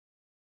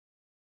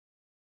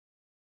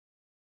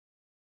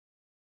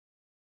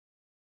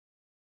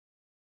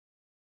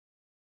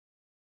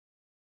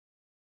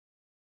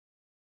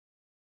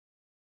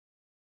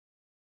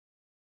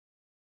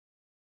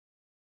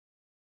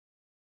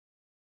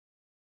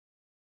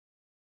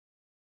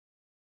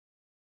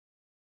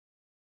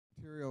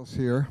Materials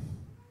here.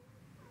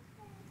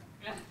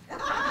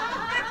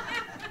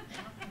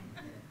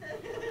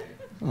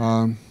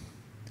 Are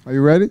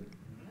you ready?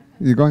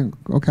 You going?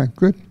 Okay,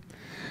 good.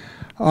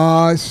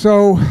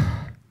 So,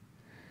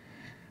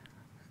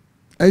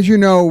 as you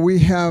know, we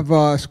have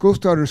a School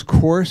Starters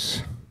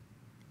course,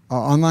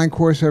 online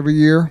course every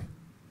year.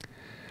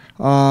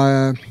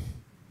 And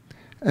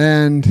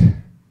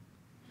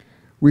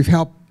we've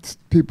helped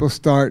people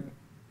start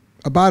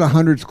about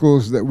 100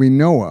 schools that we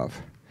know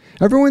of.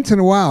 Every once in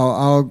a while,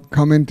 I'll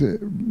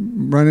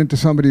run into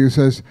somebody who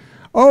says,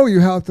 "Oh, you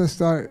helped us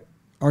start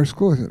our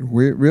school." I said,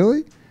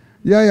 "Really?"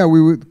 Yeah,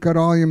 we got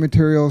all your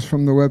materials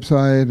from the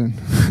website. And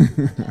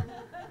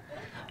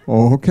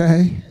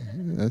okay,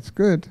 that's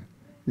good,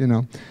 you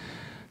know.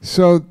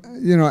 So,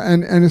 you know,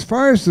 and as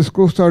far as the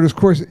School Starters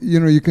course, you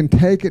know, you can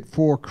take it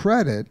for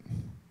credit,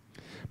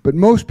 but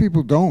most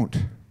people don't,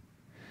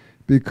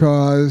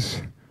 because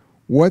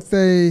what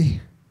they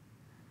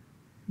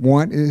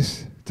want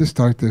is to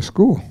start their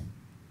school.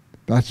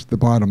 That's the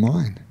bottom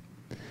line.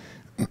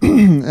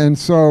 And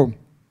so,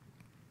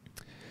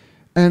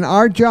 and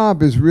our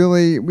job is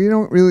really, we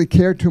don't really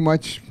care too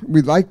much.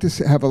 We'd like to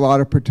have a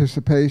lot of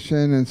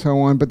participation and so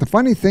on, but the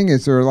funny thing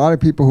is there are a lot of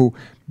people who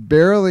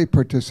barely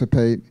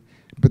participate,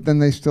 but then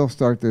they still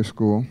start their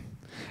school.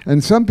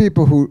 And some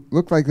people who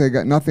look like they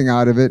got nothing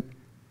out of it,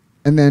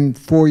 and then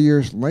 4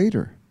 years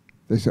later,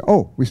 they say,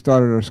 "Oh, we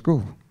started our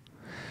school."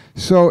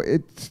 So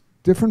it's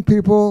different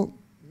people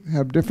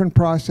have different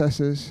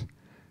processes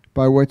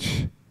by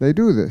which they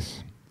do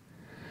this.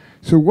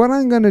 So what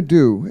I'm going to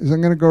do is I'm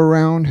going to go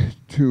around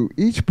to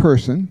each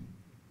person,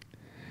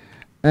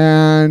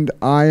 and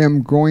I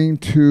am going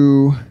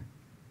to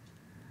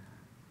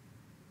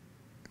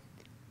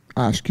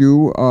ask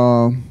you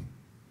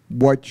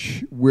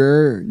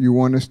where you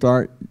want to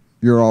start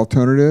your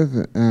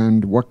alternative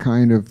and what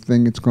kind of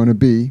thing it's going to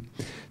be.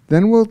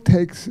 Then we'll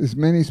take as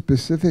many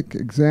specific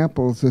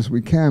examples as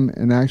we can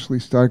and actually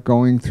start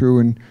going through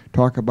and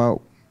talk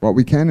about what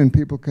we can, and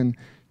people can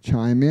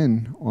chime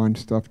in on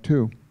stuff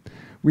too.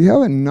 We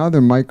have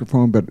another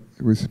microphone, but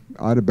it was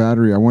out of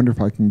battery. I wonder if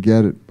I can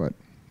get it, but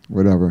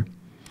whatever.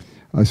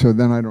 So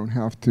then I don't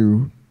have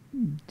to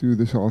do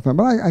this all the time.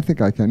 But I think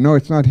I can. No,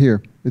 it's not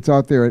here. It's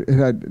out there. It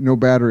had no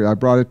battery. I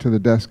brought it to the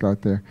desk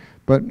out there.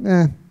 But,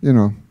 you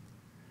know,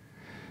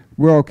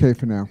 we're okay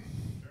for now.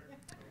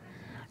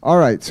 All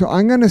right, so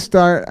I'm going to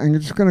start. I'm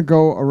just going to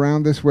go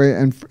around this way,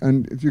 and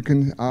if you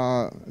can,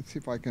 let's see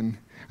if I can.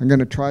 I'm going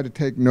to try to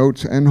take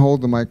notes and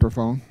hold the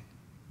microphone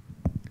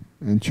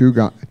and chew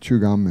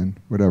gum and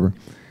whatever.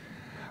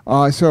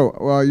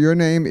 So your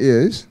name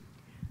is?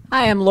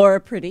 Hi, I'm Laura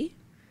Pretty.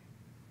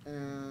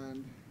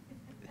 And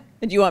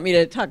do you want me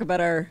to talk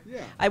about our?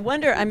 Yeah. I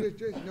wonder.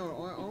 No,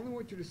 I only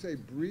want you to say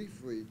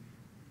briefly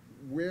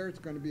where it's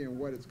going to be and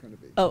what it's going to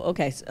be. Oh,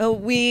 okay. So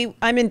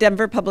I'm in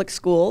Denver Public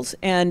Schools,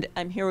 and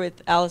I'm here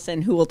with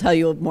Allison, who will tell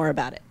you more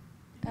about it.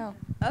 Oh,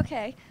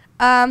 okay.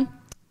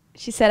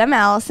 She said I'm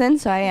Allison,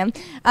 so I am.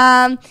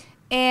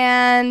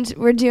 And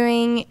we're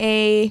doing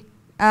a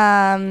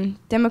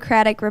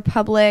Democratic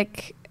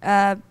Republic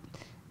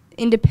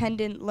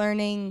independent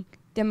learning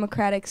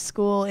democratic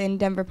school in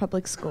Denver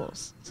Public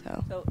Schools.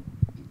 So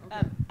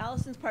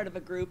Allison's part of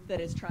a group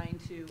that is trying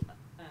to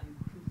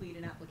complete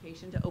an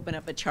application to open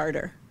up a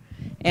charter.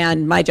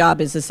 And my job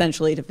is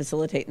essentially to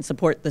facilitate and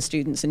support the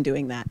students in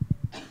doing that.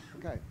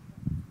 Okay.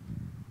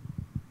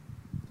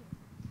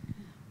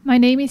 My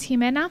name is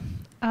Jimena.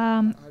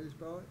 How do you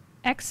spell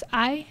it?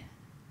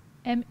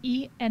 Ximena.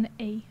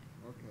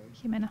 Okay.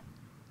 Jimena.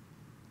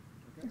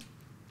 Okay.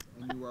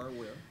 And you are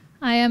where?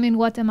 I am in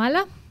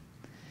Guatemala.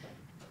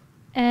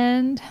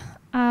 And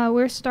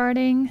we're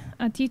starting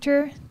a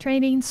teacher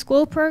training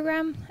school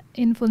program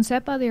in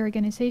Funcepa, the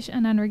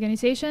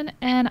organization,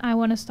 and I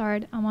want to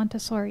start a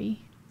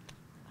Montessori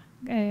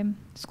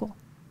school.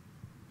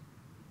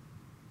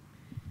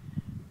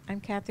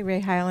 I'm Kathy Ray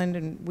Highland,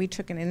 and we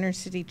took an inner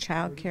city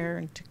child care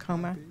in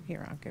Tacoma.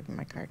 Here, I'll give you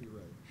my card.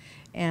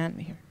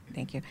 And here,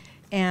 thank you.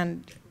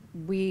 And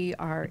we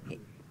are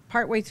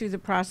partway through the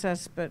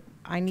process, but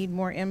I need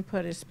more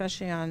input,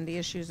 especially on the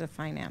issues of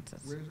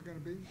finances. Where's it going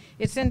to be?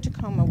 It's in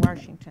Tacoma,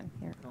 Washington.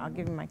 Here, I'll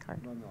give you my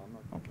card. No, I'm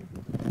not. Okay.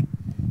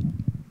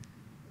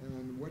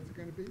 And what's it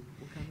going to be?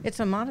 What kind of? It's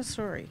a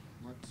Montessori.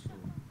 Montessori.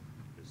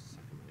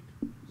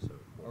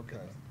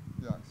 Okay.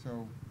 Yeah.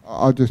 So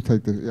I'll just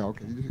take this. Yeah.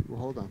 Okay. Well,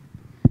 hold on.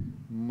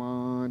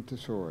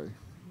 Montessori.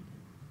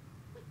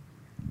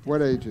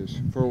 What ages?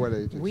 For what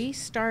ages? We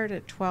start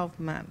at 12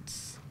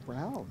 months.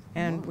 Wow.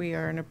 And we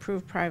are an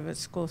approved private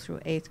school through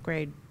 8th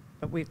grade,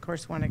 but we, of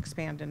course, want to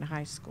expand into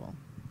high school.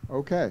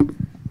 Okay.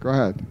 Go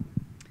ahead.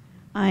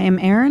 I am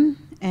Erin,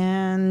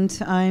 and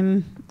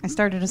I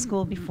started a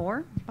school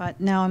before, but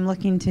now I'm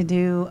looking to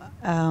do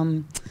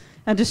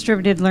a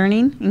distributed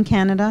learning in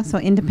Canada, so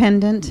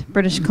independent,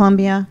 British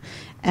Columbia,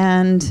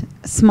 and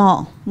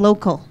small,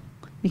 local,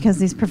 because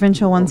these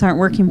provincial ones aren't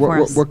working for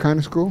us. What kind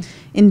of school?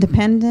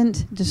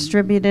 Independent,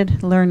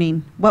 distributed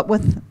learning. What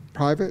with?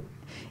 Private?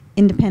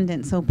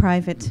 Independent, so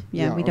private.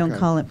 Yeah, we don't okay.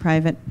 call it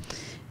private.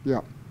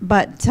 Yeah.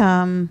 But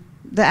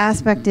the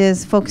aspect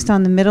is focused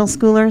on the middle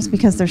schoolers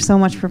because there's so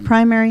much for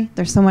primary,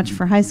 there's so much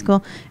for high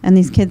school, and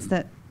these kids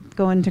that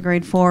go into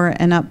grade 4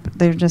 and up,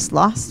 they're just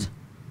lost.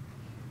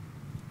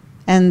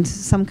 And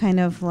some kind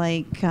of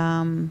like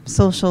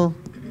social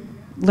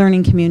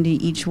learning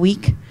community each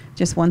week,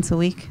 just once a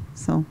week.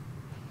 So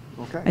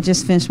Okay. I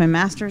just finished my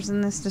master's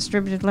in this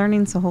distributed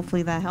learning, so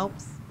hopefully that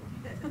helps.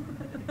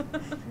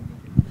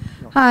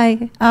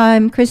 Hi,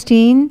 I'm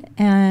Christine,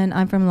 and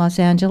I'm from Los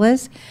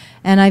Angeles.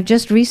 And I've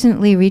just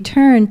recently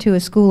returned to a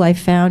school I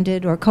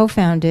founded or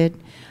co-founded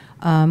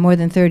more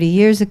than 30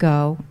 years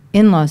ago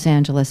in Los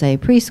Angeles, a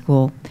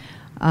preschool.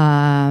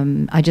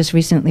 I just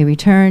recently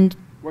returned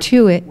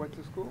to it. What's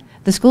the school?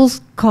 The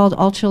school's called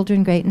All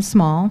Children Great and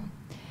Small,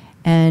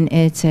 and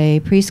it's a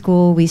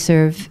preschool. We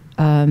serve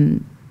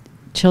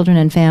children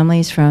and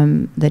families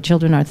from the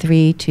children are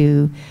 3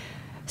 to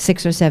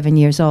 6 or 7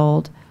 years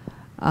old.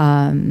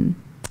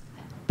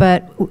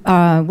 But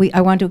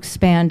I want to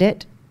expand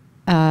it.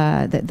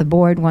 The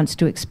board wants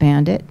to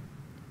expand it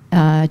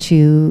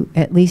to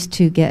at least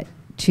to get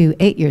to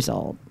 8 years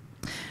old,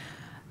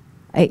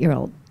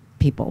 8-year-old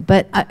people.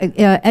 But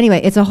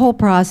anyway, it's a whole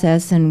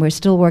process, and we're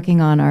still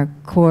working on our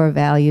core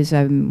values.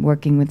 I'm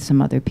working with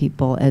some other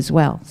people as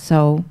well.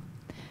 So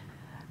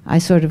I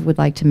sort of would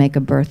like to make a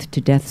birth to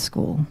death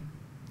school,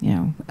 you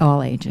know,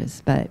 all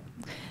ages. But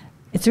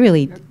it's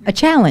really a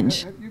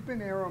challenge. You've been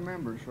AERO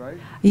members, right?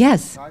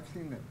 Yes. I've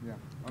seen it, yeah.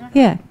 Okay.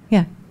 Yeah,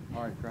 yeah.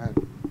 All right, go ahead.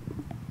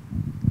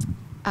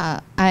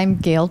 I'm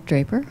Gail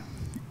Draper,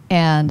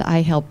 and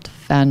I helped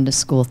found a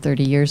school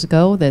 30 years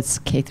ago that's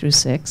K through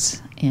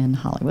 6 in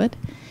Hollywood.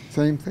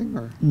 Same thing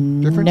or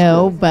different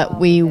No, school? but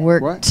we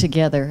work What?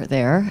 together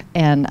there,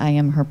 and I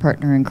am her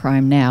partner in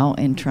crime now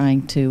in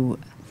trying to,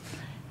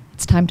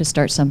 it's time to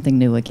start something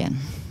new again.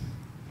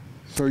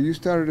 So you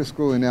started a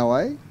school in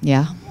LA?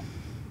 Yeah?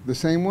 The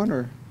same one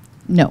or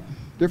No.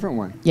 different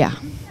one? Yeah.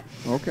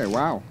 Okay,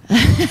 wow.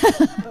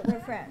 But we're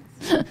friends.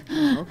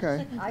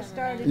 Okay. I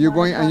started. You're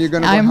going and you're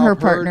going to I'm help her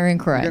partner in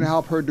You're crime. going to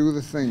help her do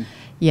the thing.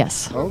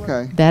 Yes.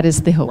 Okay. That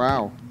is the hope.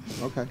 Wow.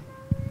 Okay.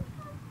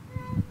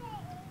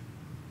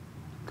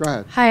 Go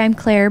ahead. Hi, I'm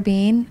Claire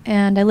Bean,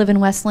 and I live in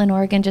Westland,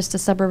 Oregon, just a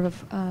suburb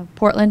of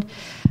Portland.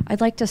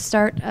 I'd like to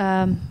start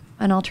an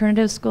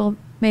alternative school,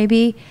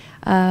 maybe,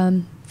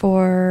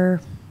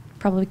 for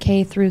probably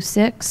K through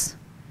 6.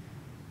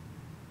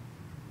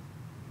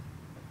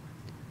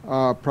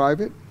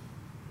 Private,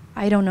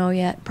 I don't know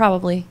yet,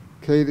 probably.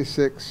 K to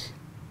 6.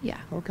 Yeah.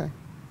 Okay.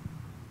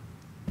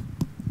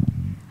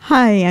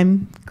 Hi,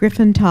 I'm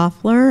Griffin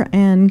Toffler,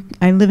 and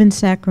I live in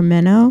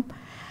Sacramento.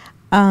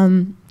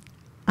 I'm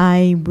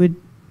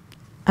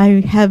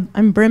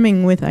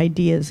brimming with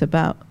ideas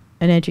about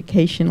an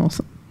educational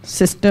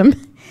system,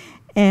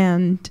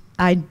 and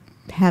I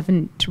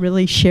haven't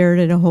really shared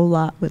it a whole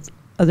lot with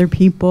other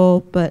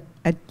people, but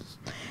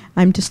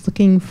I'm just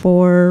looking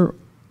for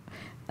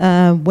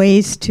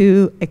ways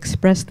to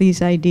express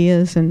these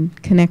ideas and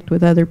connect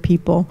with other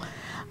people.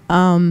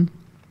 And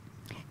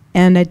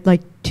I'd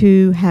like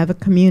to have a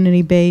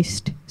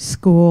community-based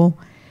school,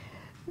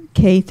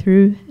 K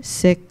through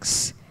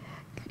 6,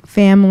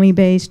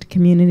 family-based,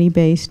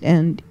 community-based,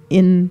 and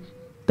in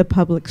the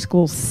public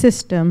school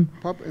system.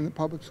 In the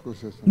public school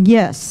system.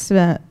 Yes,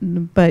 but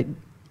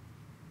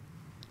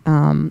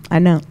I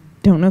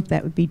don't know if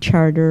that would be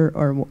charter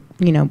or,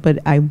 you know, but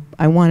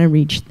I want to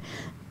reach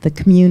the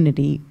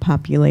community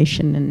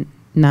population and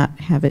not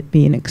have it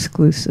be an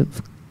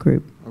exclusive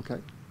group. Okay.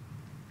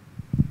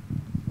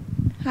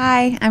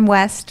 Hi, I'm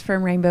West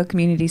from Rainbow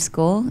Community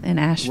School in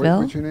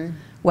Asheville. What's your name?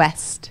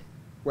 West.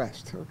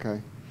 West,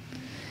 okay.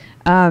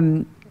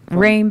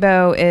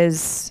 Rainbow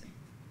is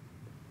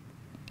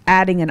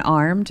adding an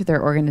arm to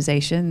their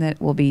organization that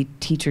will be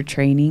teacher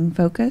training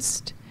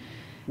focused.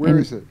 Where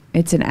is it?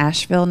 It's in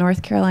Asheville,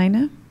 North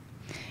Carolina.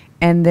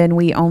 And then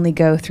we only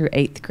go through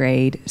 8th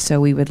grade, so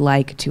we would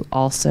like to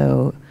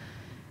also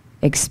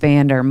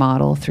expand our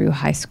model through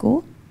high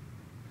school.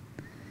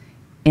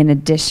 In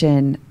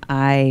addition,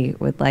 I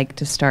would like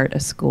to start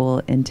a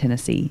school in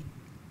Tennessee.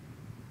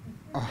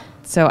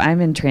 So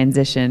I'm in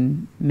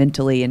transition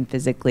mentally and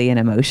physically and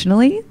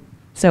emotionally,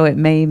 so it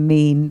may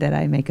mean that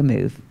I make a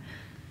move.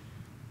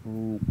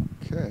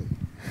 Okay.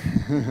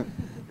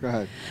 Go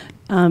ahead.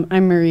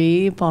 I'm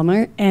Marie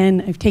Palmer,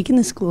 and I've taken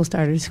the School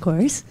Starters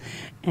course,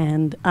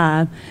 and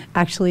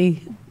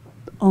actually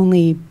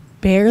only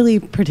barely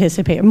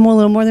participated, a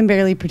little more than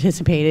barely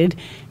participated.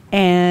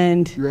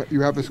 And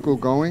you have a school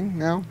going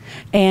now?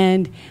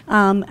 And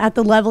at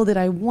the level that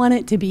I want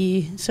it to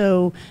be.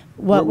 So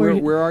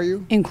where are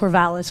you? In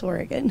Corvallis,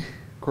 Oregon.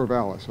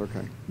 Corvallis,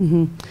 okay.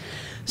 Mm-hmm.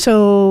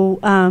 So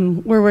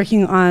we're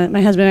working on,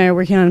 my husband and I are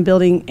working on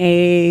building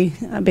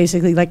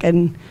basically like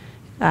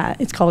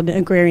it's called an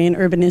agrarian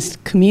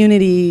urbanist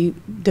community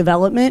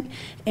development.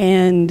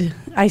 And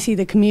I see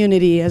the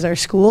community as our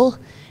school,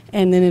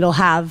 and then it'll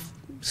have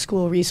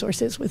school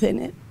resources within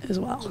it as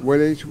well. What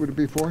age would it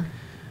be for?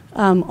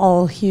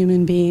 All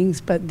human beings,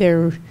 but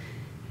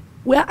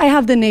I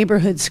have the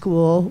neighborhood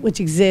school, which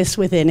exists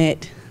within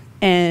it,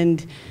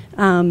 and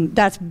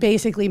That's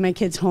basically my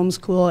kids'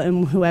 homeschool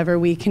and whoever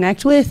we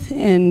connect with,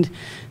 and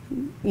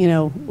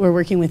we're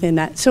working within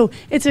that. So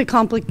it's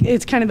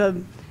it's kind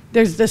of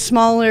there's the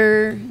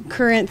smaller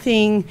current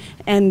thing,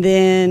 and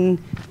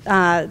then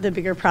the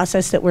bigger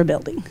process that we're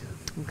building.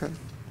 Okay.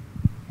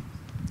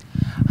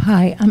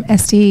 Hi, I'm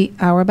Esty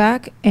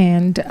Auerbach,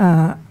 and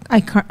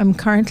I'm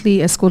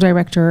currently a school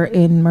director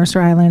in Mercer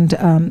Island.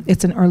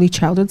 It's an early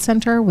childhood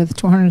center with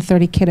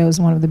 230 kiddos,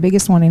 one of the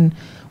biggest one in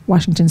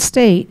Washington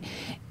State.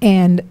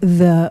 And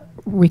the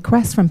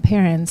request from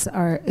parents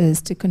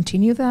is to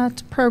continue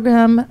that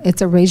program.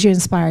 It's a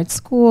Reggio-inspired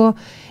school,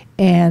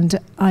 and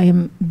I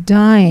am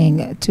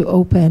dying to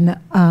open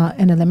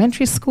an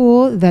elementary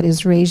school that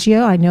is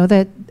Reggio. I know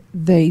that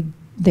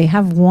they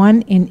have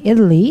one in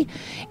Italy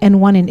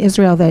and one in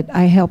Israel that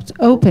I helped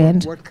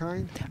open. What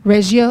kind?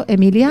 Reggio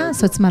Emilia,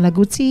 so it's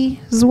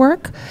Malaguzzi's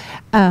work.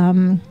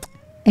 And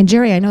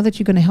Jerry, I know that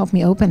you're going to help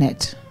me open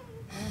it.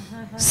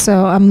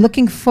 So I'm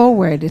looking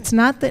forward. It's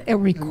not that a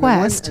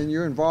request. And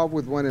you're involved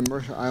with one in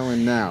Mercer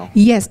Island now.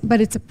 Yes,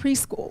 but it's a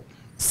preschool.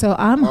 So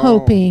I'm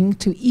hoping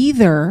to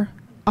either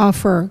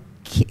offer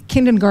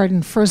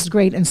kindergarten, first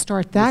grade, and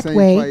start that the same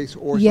way. Place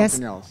or yes,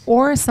 something else.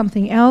 Or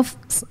something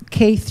else,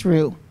 K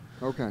through.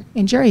 Okay.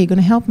 And Jerry, you're going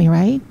to help me,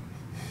 right?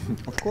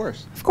 Of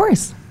course. Of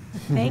course.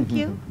 Thank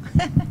you.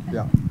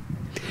 Yeah.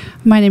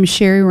 My name is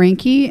Sherry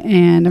Ranke,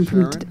 and I'm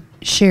from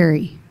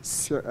Sherry.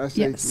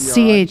 S-H-E-R-I.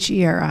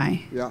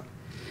 C-H-E-R-I. Yeah.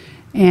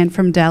 And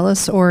from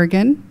Dallas,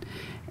 Oregon.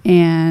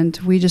 And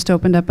we just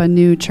opened up a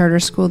new charter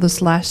school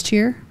this last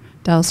year,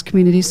 Dallas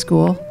Community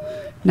School.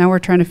 Now we're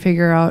trying to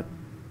figure out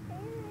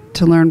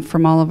to learn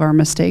from all of our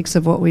mistakes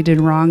of what we did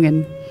wrong,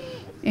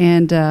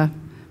 and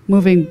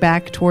moving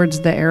back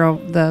towards the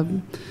AERO,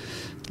 the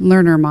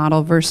learner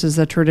model versus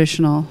a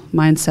traditional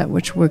mindset,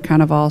 which we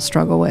kind of all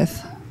struggle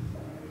with.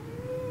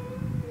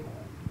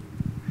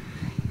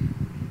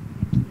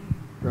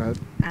 Go ahead.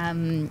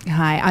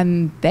 Hi,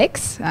 I'm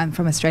Bex. I'm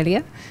from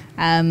Australia.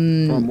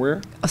 From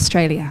where?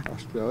 Australia.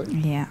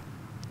 Australia.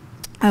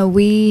 Yeah.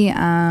 We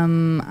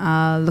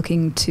are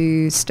looking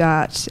to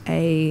start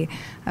a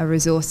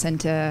resource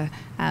centre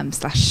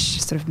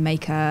slash sort of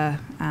maker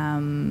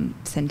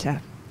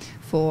centre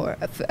for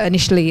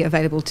initially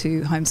available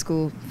to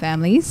homeschool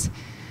families,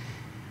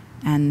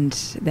 and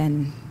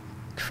then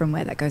from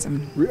where that goes. A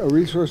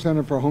resource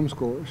center for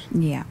homeschoolers.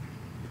 Yeah.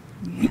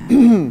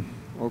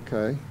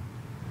 Okay.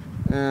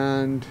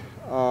 And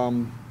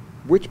in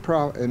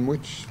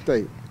which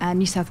state?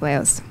 New South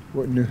Wales.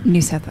 What,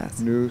 New South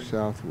Wales. New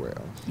South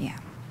Wales. Yeah.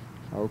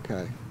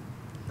 Okay.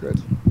 Good.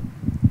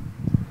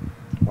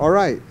 All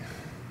right.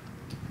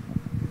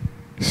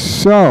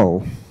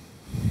 So,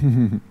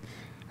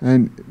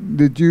 and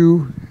did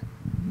you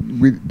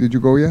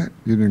go yet?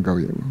 You didn't go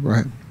yet. Go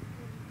ahead.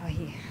 Oh,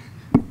 yeah.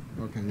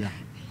 Okay, yeah.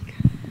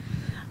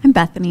 I'm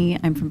Bethany.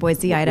 I'm from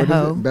Boise,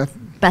 Idaho. What is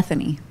it?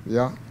 Bethany.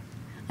 Yeah.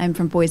 I'm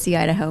from Boise,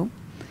 Idaho,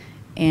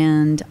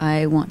 and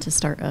I want to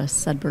start a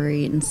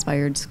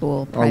Sudbury-inspired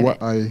school.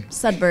 Private.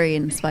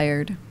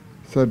 Sudbury-inspired.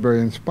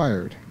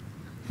 Sudbury-inspired.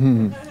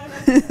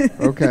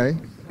 Okay.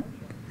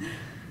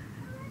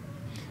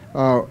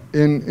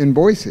 In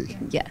Boise?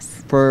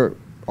 Yes. For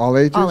all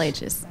ages? All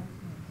ages.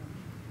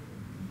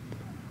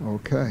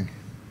 Okay.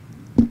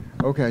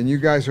 Okay, and you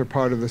guys are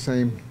part of the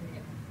same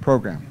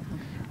program.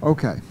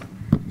 Okay.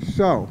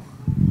 So.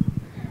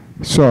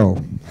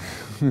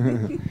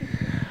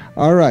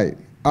 All right.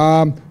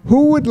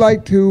 Who would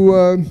like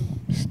to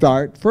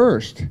start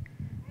first?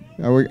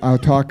 I'll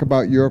talk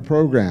about your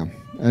program.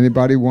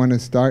 Anybody want to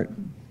start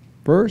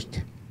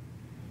first?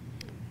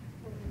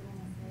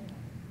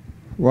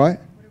 What?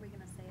 What are we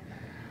going to say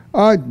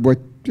about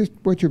it?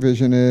 What your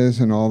vision is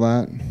and all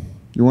that.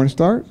 You want to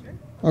start?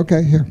 Sure.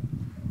 Okay, here.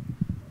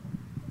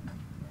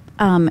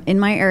 In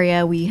my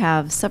area, we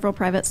have several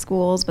private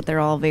schools, but they're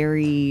all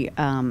very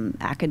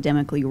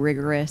academically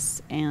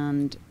rigorous,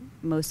 and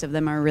most of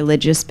them are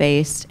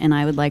religious-based, and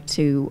I would like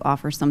to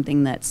offer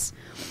something that's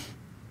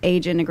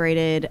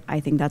age-integrated. I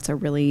think that's a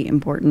really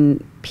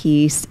important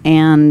piece,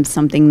 and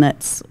something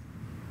that's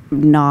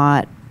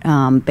not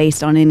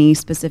based on any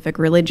specific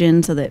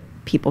religion, so that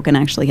people can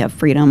actually have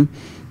freedom.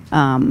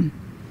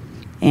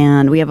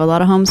 And we have a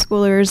lot of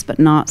homeschoolers, but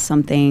not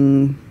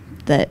something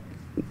that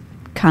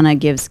kind of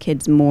gives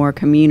kids more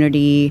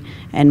community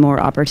and more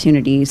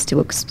opportunities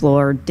to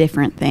explore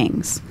different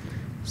things.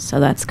 So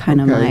that's kind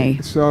of my...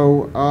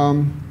 So,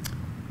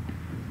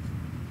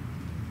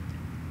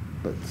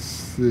 let's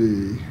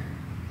see.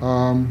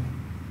 And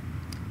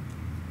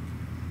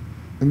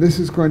this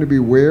is going to be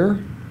where?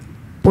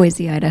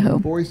 Boise, Idaho.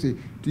 Boise.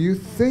 Do you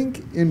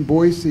think in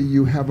Boise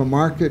you have a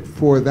market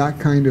for that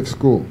kind of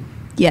school?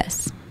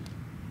 Yes.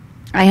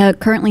 I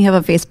currently have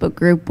a Facebook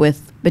group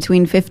with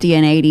between 50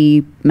 and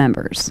 80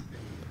 members.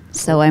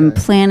 So okay. I'm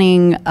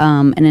planning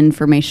an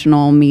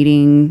informational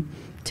meeting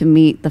to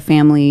meet the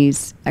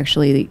families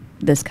actually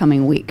this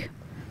coming week.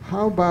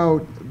 How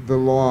about the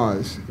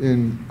laws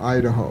in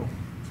Idaho?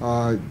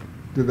 How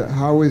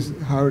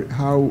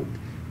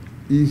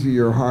easy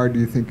or hard do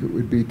you think it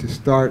would be to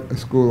start a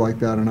school like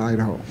that in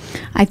Idaho?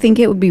 I think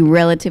it would be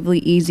relatively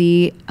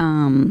easy.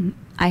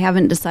 I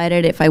haven't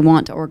decided if I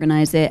want to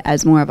organize it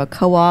as more of a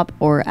co-op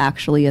or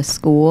actually a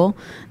school.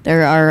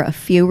 There are a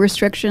few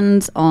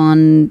restrictions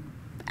on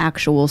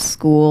actual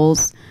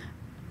schools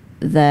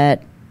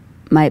that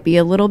might be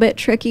a little bit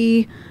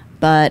tricky,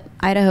 but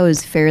Idaho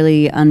is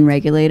fairly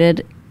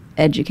unregulated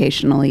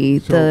educationally.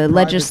 So the private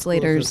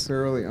legislators schools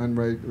are fairly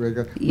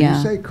unregulated. Yeah. When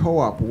you say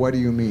co-op, what do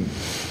you mean?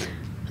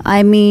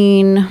 I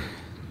mean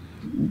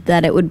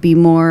that it would be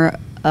more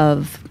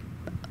of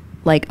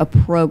like a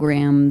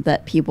program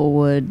that people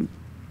would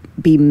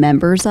be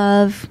members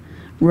of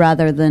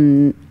rather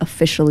than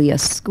officially a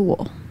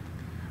school.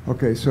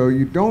 Okay, so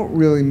you don't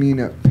really mean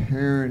a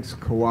parents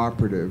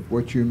cooperative.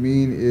 What you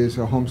mean is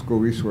a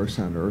homeschool resource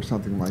center or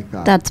something like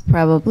that. That's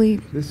probably...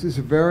 This is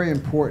a very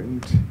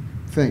important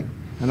thing,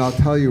 and I'll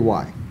tell you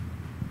why.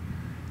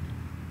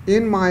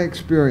 In my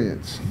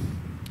experience,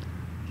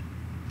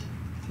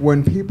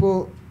 when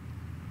people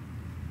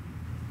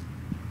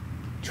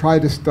try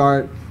to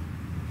start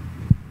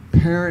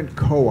parent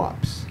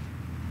co-ops,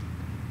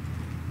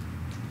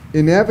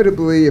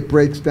 inevitably it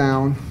breaks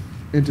down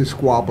into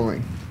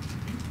squabbling.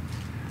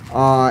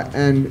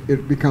 And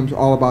it becomes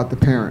all about the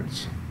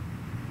parents.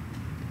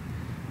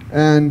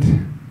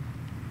 And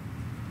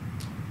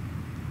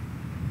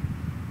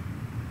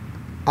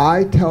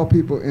I tell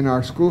people in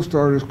our school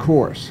starters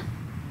course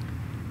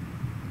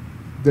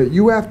that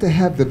you have to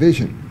have the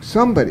vision.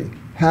 Somebody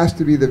has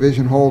to be the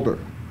vision holder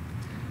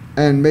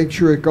and make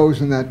sure it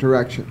goes in that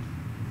direction.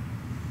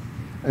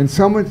 And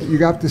you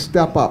have to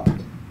step up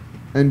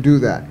and do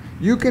that.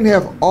 You can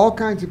have all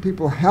kinds of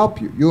people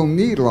help you. You'll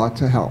need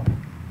lots of help.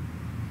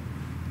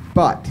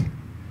 But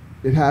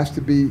it has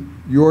to be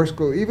your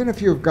school. Even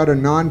if you've got a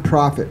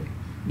nonprofit,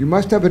 you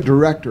must have a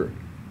director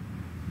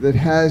that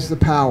has the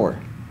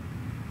power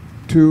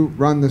to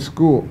run the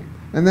school.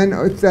 And then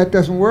if that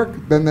doesn't work,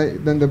 then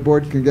the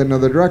board can get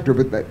another director.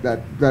 But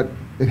that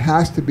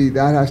has to be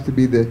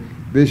the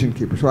vision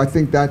keeper. So I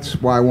think that's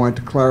why I wanted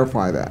to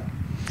clarify that.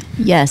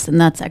 Yes, and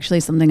that's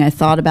actually something I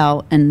thought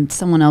about, and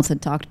someone else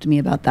had talked to me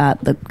about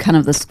that, the kind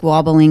of the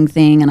squabbling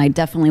thing, and I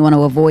definitely want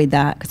to avoid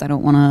that because I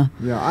don't want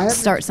to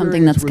start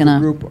something that's going to... I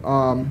have a group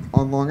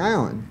on Long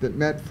Island that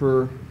met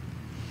for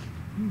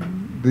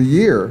the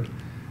year.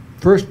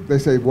 First, they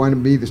say, wanted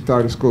me to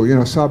start a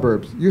school,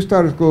 suburbs. You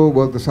start a school,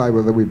 we'll decide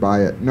whether we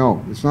buy it.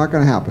 No, it's not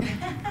going to happen.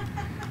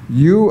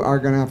 You are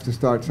going to have to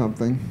start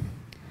something.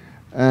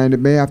 And it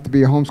may have to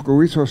be a homeschool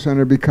resource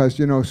center because,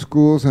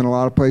 schools in a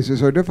lot of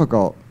places are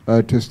difficult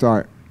to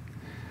start.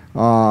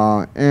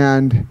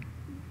 And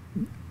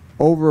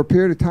over a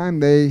period of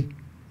time, they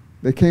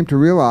came to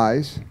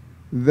realize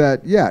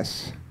that,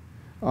 yes,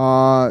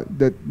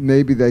 that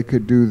maybe they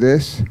could do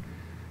this.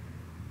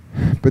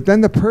 But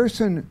then the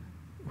person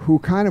who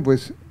kind of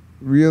was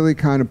really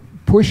kind of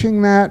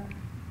pushing that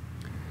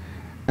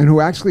and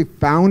who actually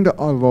found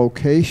a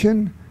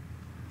location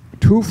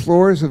 2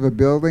 floors of a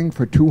building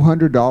for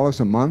 $200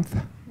 a month.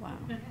 Wow.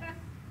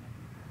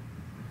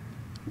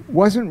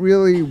 Wasn't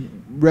really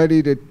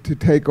ready to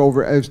take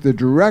over as the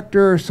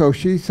director, so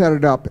she set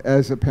it up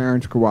as a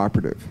parents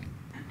cooperative,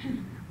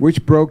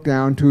 which broke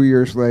down 2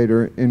 years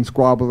later in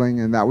squabbling,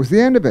 and that was the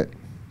end of it.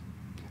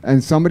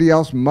 And somebody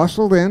else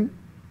muscled in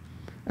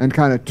and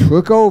kind of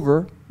took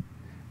over,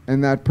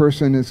 and that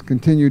person has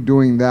continued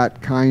doing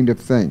that kind of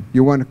thing.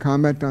 You want to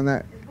comment on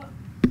that?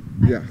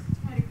 Yeah.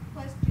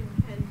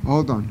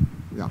 Hold on.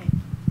 Yeah.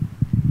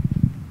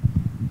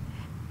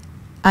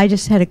 I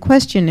just had a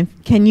question.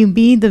 Can you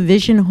be the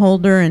vision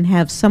holder and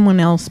have someone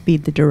else be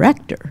the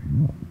director?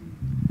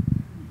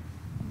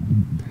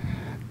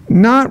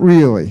 Not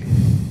really.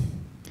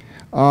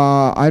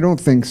 I don't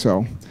think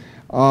so.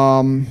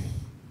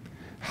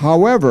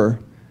 However,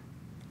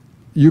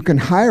 you can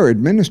hire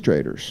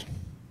administrators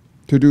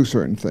to do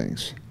certain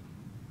things.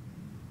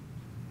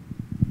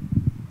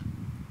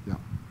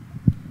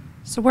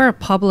 So we're a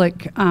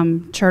public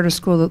charter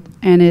school,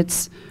 and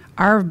it's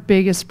our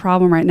biggest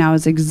problem right now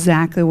is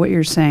exactly what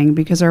you're saying,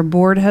 because our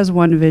board has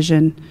one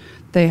vision.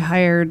 They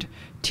hired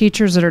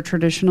teachers that are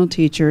traditional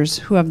teachers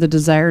who have the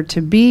desire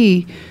to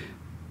be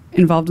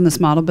involved in this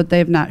model, but they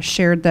have not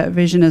shared that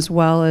vision as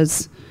well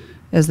as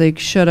they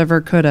should have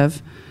or could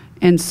have.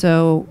 And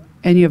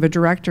you have a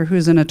director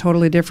who's in a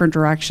totally different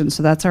direction.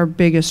 So that's our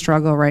biggest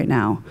struggle right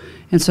now.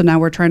 And so now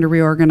we're trying to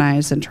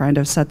reorganize and trying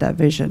to set that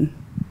vision.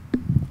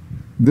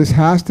 This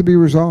has to be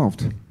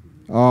resolved,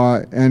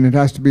 and it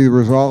has to be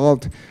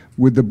resolved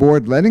with the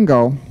board letting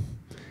go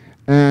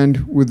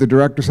and with the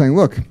director saying,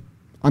 look,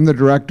 I'm the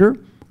director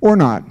or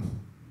not.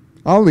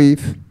 I'll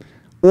leave,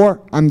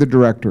 or I'm the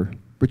director,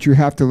 but you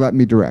have to let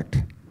me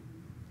direct.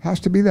 Has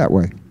to be that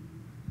way.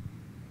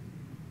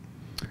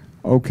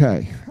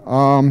 Okay.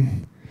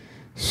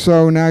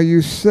 So now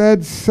you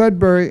said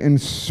Sudbury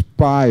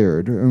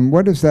inspired, and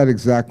what does that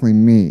exactly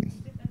mean?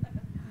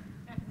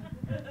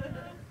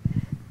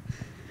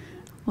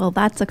 Well,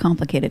 that's a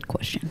complicated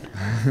question.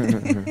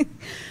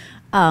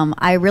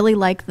 I really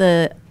like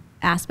the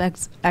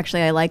aspects.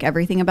 Actually, I like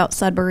everything about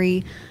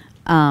Sudbury.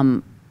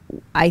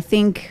 I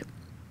think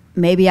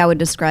maybe I would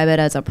describe it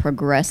as a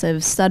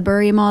progressive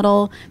Sudbury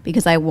model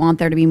because I want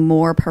there to be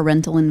more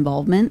parental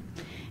involvement,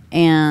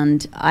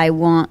 and I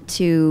want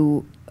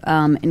to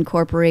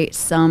incorporate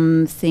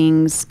some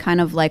things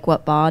kind of like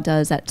what BA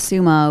does at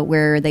SUMA,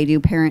 where they do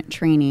parent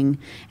training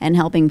and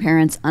helping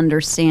parents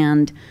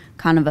understand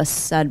kind of a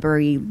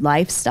Sudbury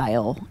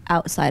lifestyle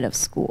outside of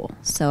school.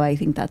 So I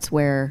think that's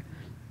where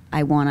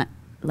I want to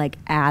like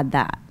add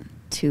that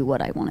to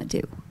what I want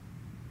to do.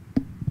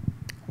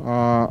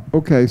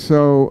 Okay,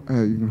 so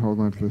you can hold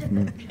on to this for a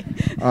minute.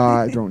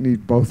 I don't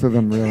need both of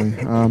them really.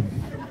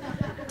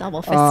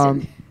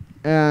 Double-fisted.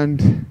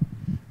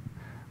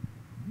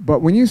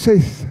 But when you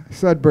say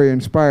Sudbury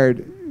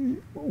inspired,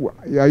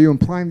 are you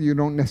implying that you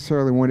don't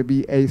necessarily want to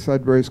be a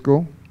Sudbury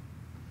school?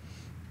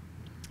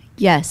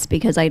 Yes,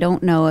 because I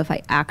don't know if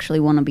I actually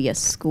want to be a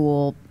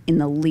school in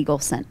the legal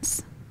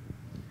sense.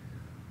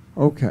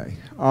 Okay.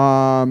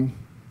 I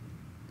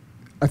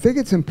think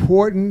it's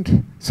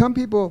important. Some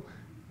people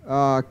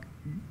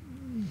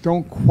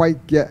don't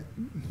quite get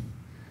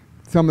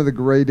some of the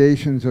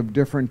gradations of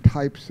different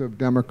types of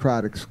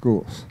democratic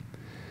schools.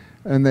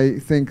 And they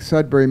think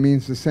Sudbury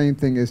means the same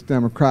thing as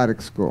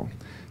democratic school.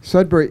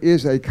 Sudbury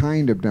is a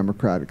kind of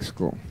democratic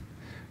school.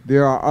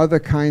 There are other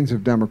kinds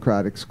of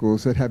democratic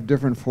schools that have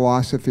different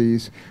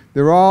philosophies.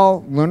 They're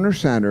all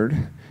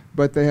learner-centered,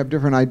 but they have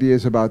different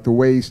ideas about the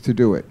ways to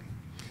do it.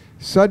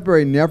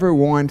 Sudbury never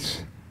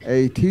wants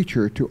a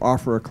teacher to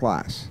offer a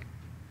class.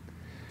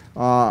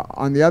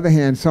 On the other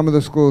hand, some of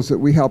the schools that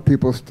we help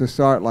people to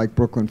start, like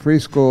Brooklyn Free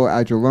School,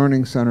 Agile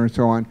Learning Center, and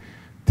so on,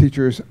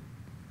 teachers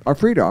are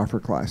free to offer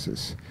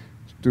classes.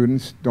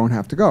 Students don't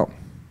have to go.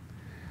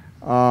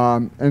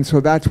 And so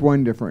that's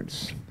one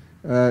difference.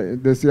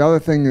 There's the other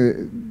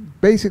thing,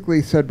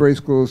 basically Sudbury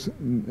schools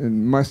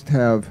must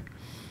have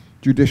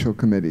judicial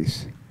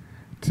committees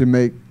to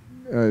make,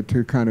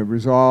 to kind of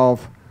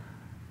resolve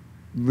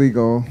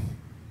legal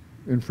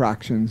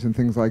infractions and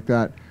things like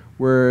that,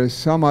 whereas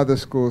some other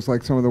schools,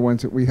 like some of the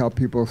ones that we help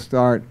people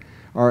start,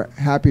 are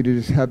happy to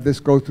just have this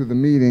go through the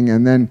meeting,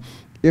 and then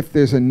if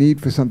there's a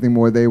need for something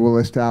more, they will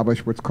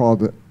establish what's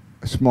called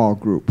a small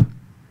group.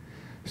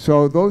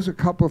 So those are a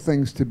couple of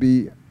things to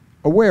be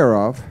aware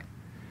of.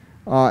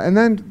 And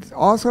then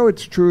also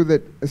it's true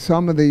that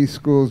some of these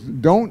schools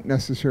don't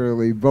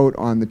necessarily vote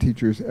on the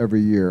teachers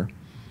every year.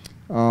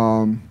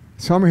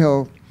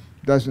 Summerhill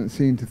doesn't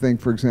seem to think,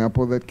 for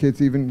example, that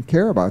kids even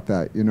care about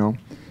that, you know,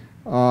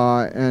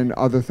 and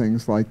other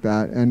things like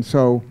that. And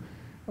so,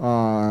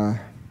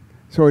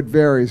 so it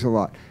varies a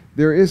lot.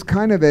 There is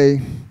kind of a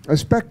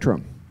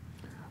spectrum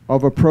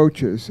of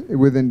approaches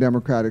within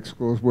democratic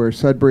schools, where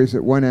Sudbury's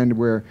at one end,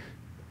 where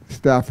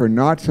staff are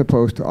not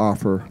supposed to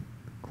offer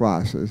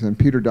classes. And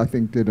Peter, I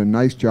think, did a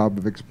nice job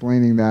of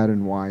explaining that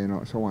and why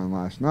and so on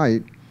last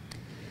night.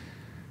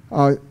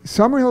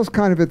 Summerhill's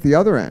kind of at the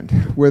other end,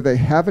 where they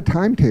have a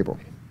timetable,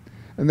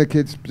 and the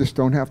kids just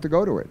don't have to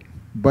go to it,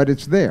 but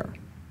it's there.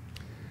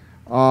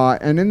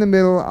 And in the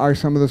middle are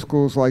some of the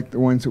schools like the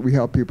ones that we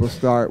help people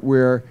start,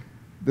 where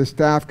the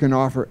staff can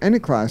offer any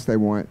class they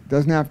want. It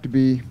doesn't have to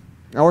be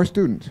our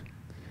students,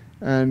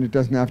 and it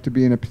doesn't have to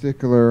be in a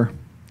particular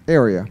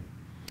area.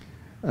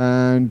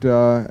 And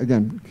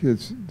again,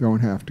 kids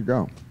don't have to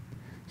go.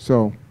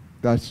 So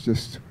that's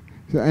just,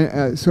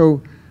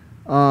 to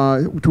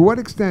what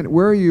extent,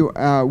 where are you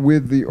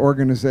with the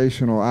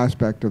organizational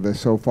aspect of this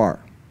so far?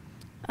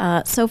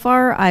 So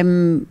far,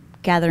 I'm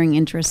gathering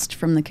interest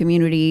from the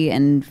community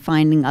and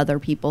finding other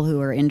people who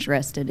are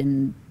interested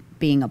in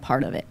being a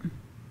part of it.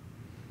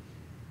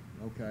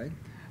 Okay.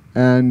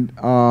 And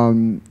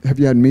have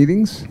you had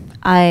meetings?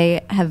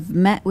 I have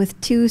met with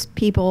 2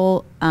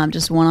 people,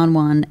 just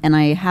one-on-one, and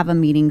I have a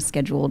meeting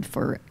scheduled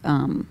for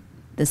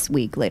this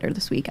week, later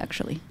this week,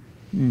 actually.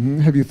 Mm-hmm.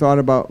 Have you thought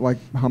about like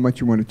how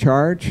much you want to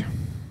charge?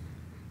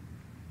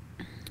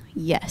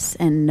 Yes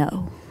and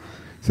no.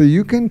 So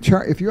you can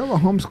charge, if you have a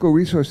homeschool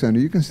resource center,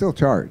 you can still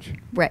charge.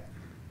 Right.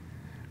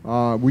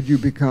 Would you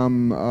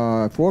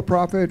become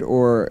for-profit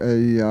or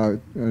a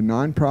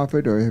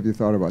non-profit, or have you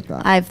thought about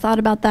that? I've thought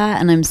about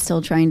that, and I'm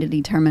still trying to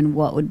determine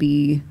what would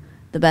be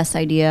the best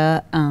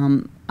idea.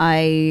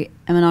 I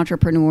am an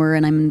entrepreneur,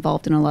 and I'm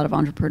involved in a lot of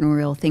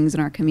entrepreneurial things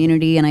in our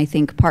community, and I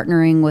think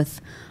partnering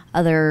with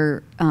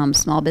other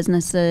small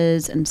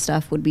businesses and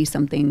stuff would be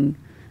something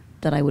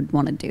that I would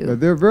want to do.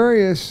 There are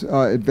various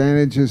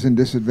advantages and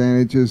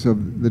disadvantages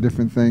of the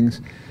different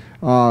things.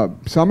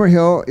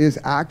 Summerhill is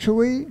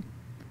actually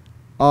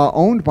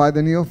owned by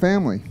the Neal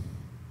family.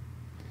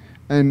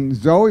 And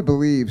Zoe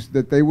believes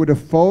that they would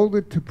have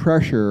folded to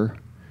pressure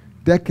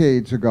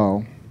decades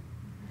ago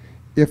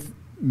if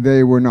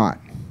they were not,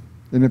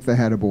 and if they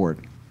had a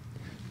board.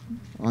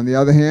 On the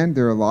other hand,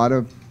 there are a lot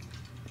of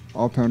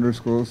alternative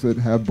schools that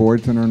have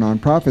boards and are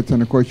nonprofits,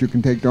 and of course you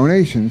can take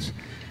donations.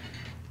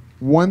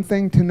 One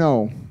thing to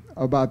know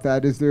about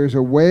that is there's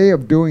a way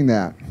of doing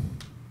that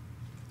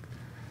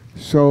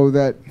so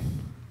that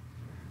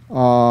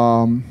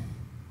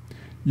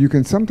you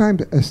can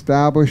sometimes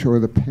establish, or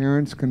the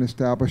parents can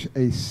establish,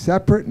 a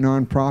separate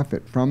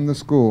nonprofit from the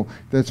school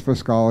that's for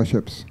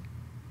scholarships.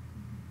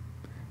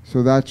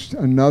 So that's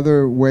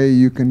another way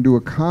you can do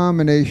a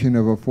combination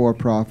of a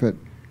for-profit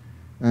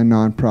and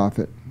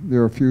nonprofit.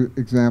 There are a few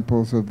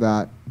examples of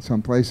that in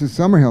some places.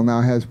 Summerhill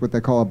now has what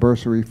they call a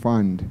bursary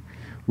fund,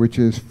 which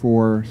is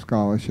for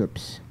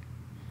scholarships,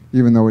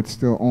 even though it's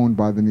still owned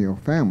by the Neal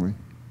family.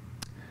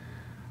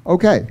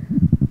 Okay,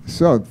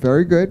 so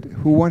very good.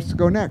 Who wants to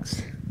go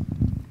next?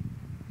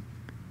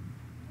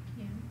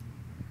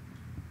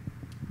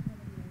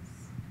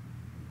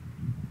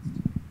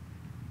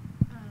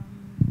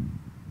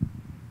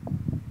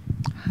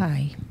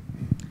 Hi.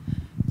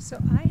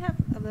 So I have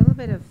a little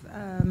bit of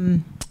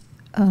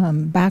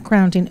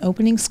background in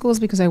opening schools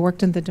because I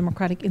worked in the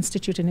Democratic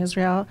Institute in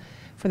Israel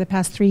for the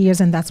past 3 years,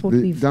 and that's what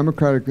The we've...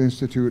 Democratic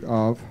Institute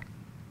of?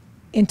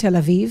 In Tel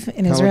Aviv,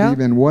 in Tel Israel.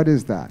 Aviv, and what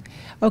is that?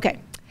 Okay.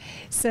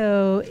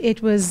 So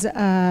it was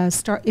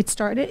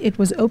it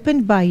was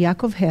opened by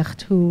Yaakov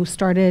Hecht, who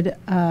started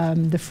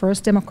the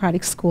first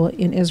democratic school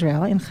in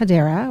Israel, in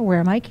Hadera,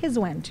 where my kids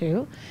went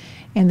to.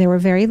 And they were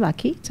very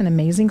lucky. It's an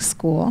amazing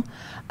school.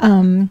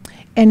 And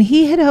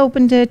he had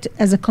opened it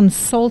as a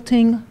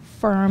consulting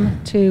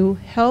firm to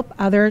help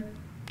other,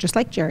 just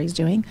like Jerry's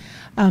doing,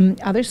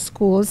 other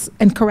schools,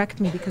 and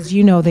correct me because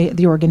you know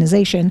the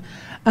organization,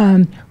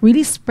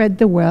 really spread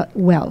the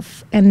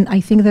wealth. And I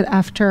think that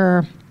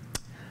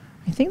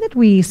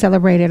we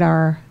celebrated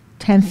our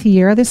 10th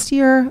year this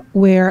year,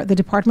 where the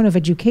Department of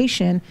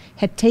Education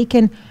had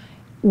taken,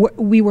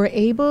 we were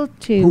able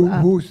to...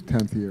 Whose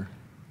 10th year?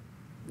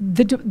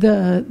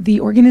 The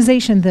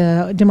organization,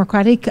 the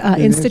Democratic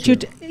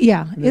Institute,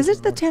 yeah. Is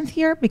it the 10th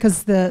year?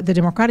 Because the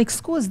Democratic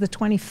School is the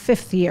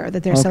 25th year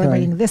that they're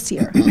celebrating this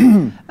year.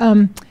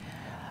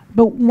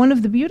 But one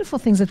of the beautiful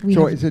things that we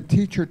So have... it's a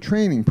teacher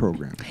training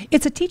program.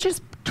 It's a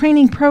teacher's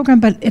training program,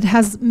 but it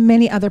has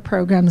many other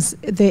programs.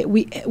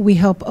 We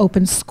help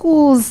open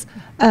schools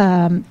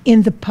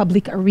in the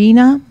public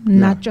arena,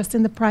 not just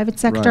in the private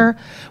sector.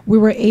 Right. We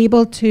were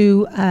able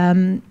to...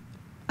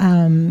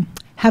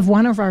 have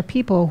one of our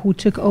people who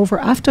took over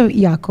after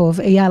Yaakov,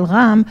 Eyal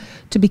Ram,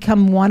 to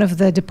become one of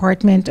the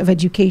Department of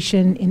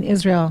Education in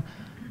Israel.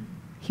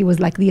 He was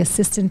like the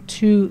assistant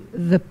to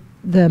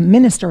the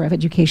Minister of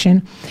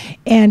Education.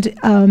 And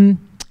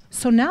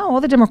so now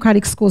all the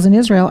democratic schools in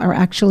Israel are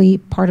actually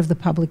part of the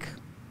public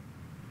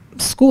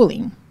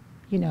schooling,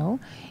 you know,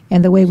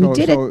 and the way we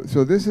did it.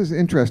 So this is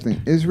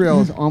interesting.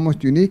 Israel is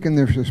almost unique in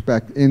this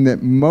respect in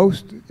that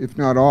most, if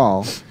not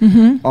all,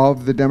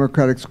 of the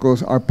democratic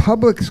schools are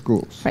public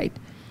schools. Right.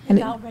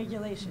 Without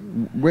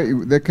regulation.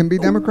 That can be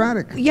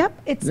democratic.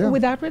 Yep, it's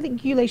without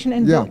regulation.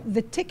 And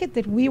the ticket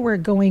that we were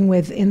going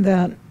with with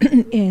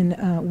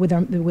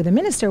the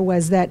minister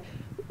was that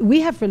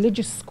we have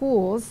religious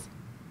schools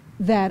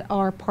that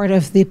are part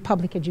of the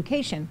public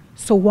education.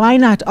 So why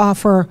not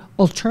offer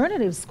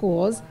alternative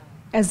schools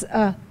as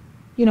a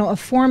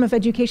form of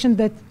education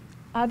that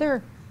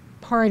other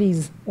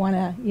parties want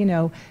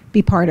to,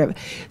 be part of?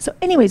 So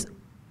anyways,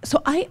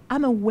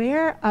 I'm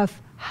aware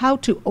of how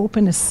to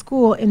open a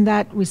school in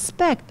that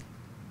respect,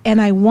 and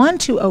I want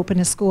to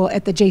open a school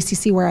at the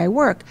JCC where I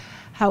work.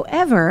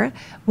 However,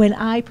 when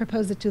I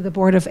proposed it to the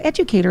Board of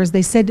Educators,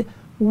 they said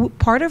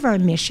part of our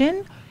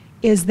mission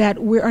is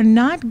that we are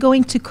not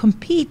going to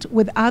compete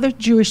with other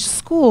Jewish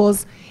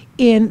schools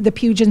in the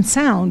Puget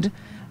Sound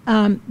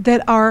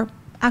that are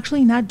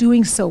actually not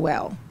doing so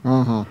well.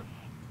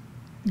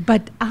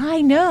 But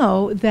I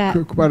know that...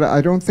 But I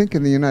don't think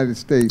in the United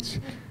States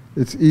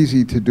it's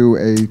easy to do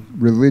a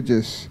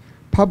religious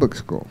public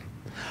school.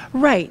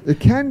 Right.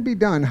 It can be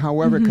done,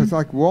 however, because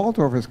like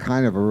Waldorf is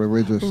kind of a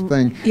religious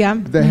thing. Yeah.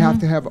 They have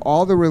to have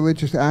all the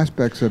religious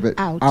aspects of it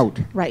out.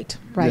 Right.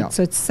 Yeah.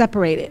 So it's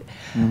separated.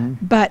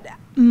 But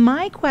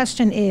my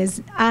question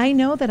is, I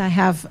know that I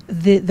have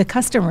the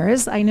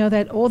customers. I know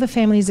that all the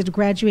families that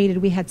graduated,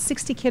 we had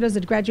 60 kiddos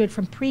that graduated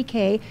from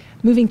pre-K,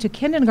 moving to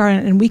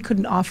kindergarten, and we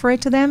couldn't offer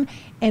it to them.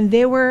 And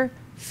they were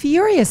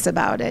furious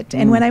about it.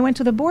 And when I went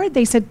to the board,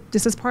 they said,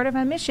 this is part of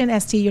our mission,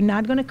 ST. You're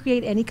not going to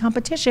create any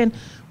competition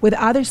with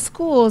other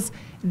schools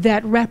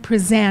that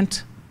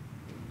represent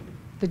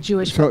the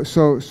Jewish.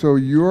 So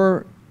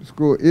your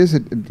school, is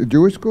it a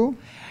Jewish school?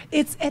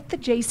 It's at the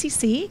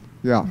JCC.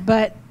 Yeah.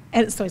 But,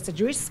 so it's a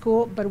Jewish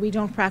school, but we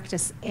don't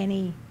practice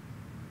any.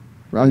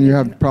 And you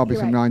have probably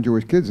some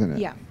non-Jewish kids in it.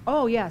 Yeah.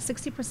 Oh, yeah.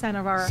 60%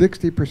 of our.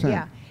 60%.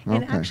 Yeah.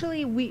 And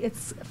actually,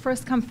 it's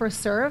first come, first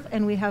serve,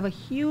 and we have a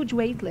huge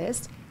wait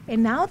list.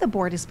 And now the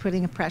board is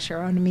putting a pressure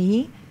on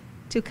me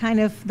to kind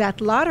of that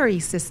lottery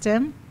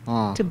system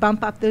to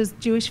bump up those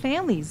Jewish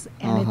families.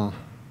 And,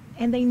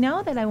 and they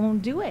know that I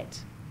won't do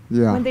it.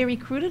 Yeah. When they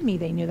recruited me,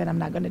 they knew that I'm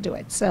not going to do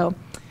it. So,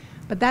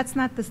 but that's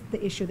not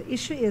the issue. The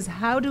issue is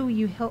how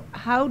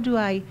do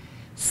I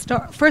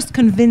start, first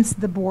convince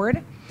the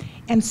board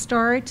and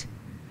start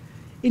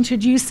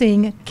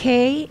introducing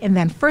K and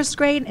then first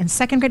grade and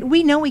second grade.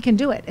 We know we can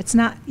do it. It's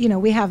not,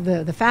 we have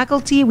the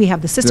faculty, we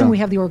have the system, we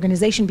have the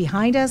organization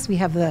behind us, we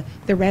have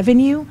the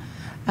revenue.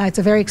 It's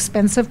a very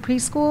expensive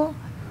preschool.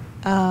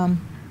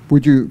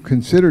 would you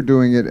consider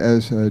doing it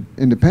as an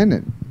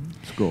independent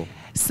school?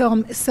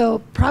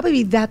 So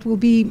probably that will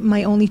be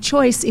my only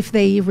choice if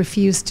they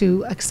refuse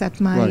to accept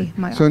my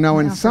So now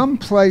my in offer. some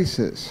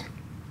places,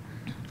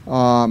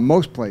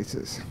 most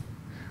places,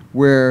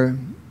 where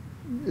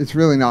it's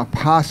really not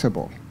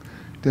possible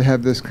to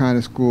have this kind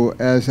of school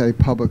as a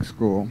public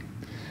school,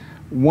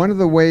 one of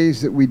the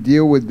ways that we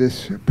deal with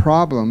this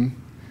problem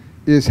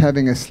is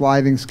having a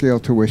sliding scale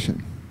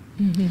tuition.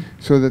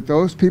 So that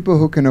those people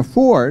who can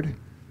afford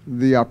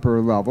the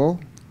upper level,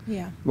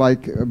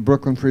 like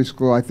Brooklyn Free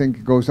School, I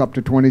think goes up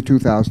to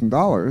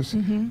 $22,000.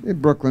 In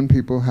Brooklyn,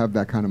 people have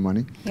that kind of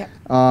money. Yep.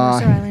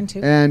 Mercer Island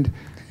too. And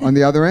on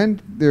the other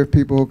end, there are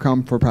people who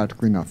come for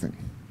practically nothing.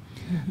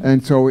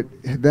 And so it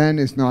then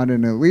is not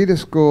an elitist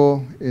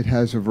school. It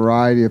has a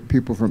variety of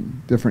people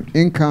from different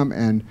income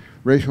and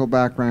racial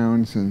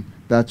backgrounds and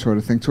that sort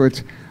of thing. So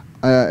it's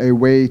a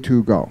way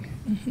to go,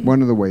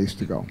 one of the ways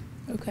to go.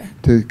 Okay.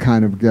 To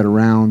kind of get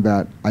around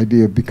that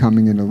idea of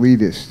becoming an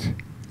elitist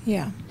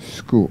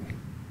school.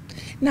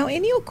 Now,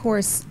 in your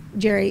course,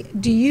 Jerry,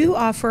 do you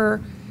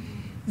offer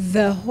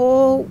the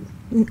whole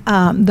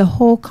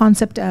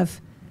concept of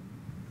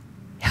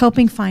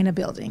helping find a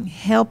building,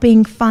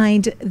 helping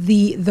find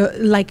the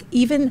like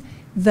even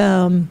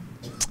the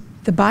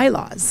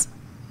bylaws,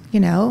 you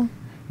know?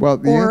 Well,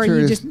 the Or answer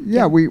you is just-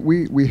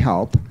 we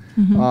help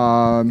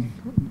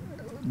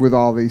with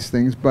all these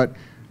things, but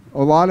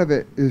a lot of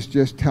it is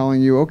just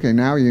telling you, okay,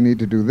 now you need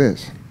to do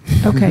this.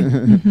 Okay.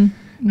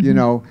 You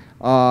know,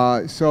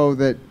 so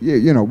that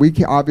you know, we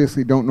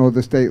obviously don't know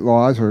the state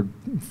laws or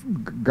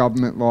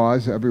government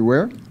laws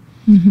everywhere.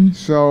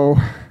 So,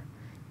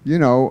 you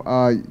know,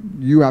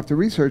 you have to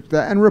research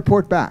that and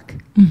report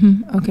back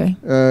Okay.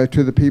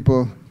 to the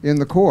people in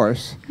the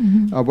course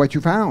what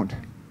you found.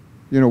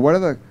 You know, what are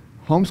the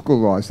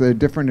homeschool laws? They're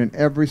different in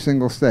every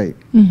single state.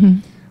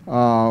 You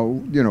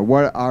know,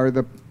 what are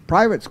the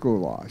private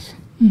school laws?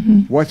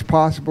 What's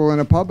possible in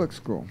a public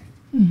school?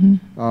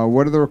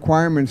 What are the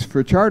requirements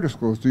for charter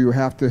schools? Do you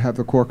have to have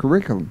the core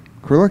curriculum,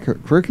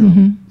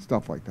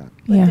 stuff like that?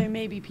 But there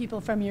may be people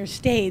from your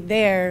state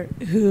there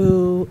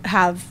who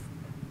have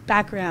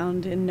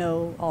background and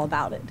know all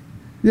about it.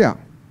 Yeah.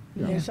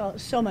 There's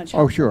so much Oh,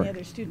 help sure. from the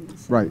other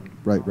students. Right.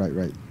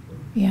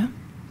 Yeah.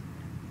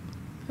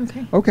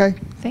 Okay. Okay.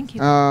 Thank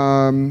you.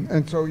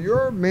 And so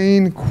your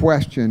main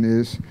question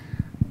is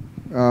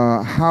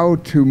how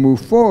to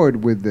move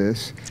forward with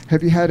this.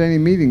 Have you had any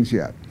meetings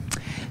yet?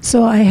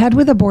 So I had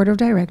with the board of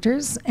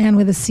directors and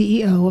with the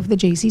CEO of the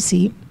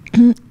JCC,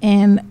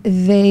 and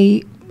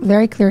they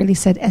very clearly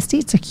said, Esty,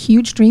 it's a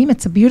huge dream.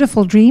 It's a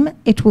beautiful dream.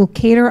 It will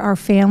cater our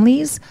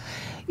families.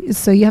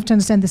 So you have to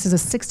understand this is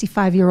a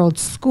 65-year-old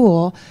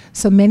school.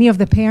 So many of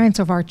the parents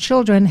of our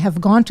children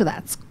have gone to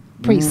that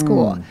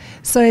preschool.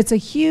 So it's a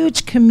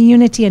huge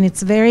community, and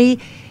it's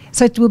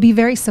so it will be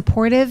very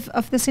supportive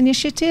of this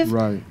initiative.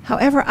 Right.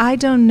 However, I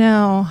don't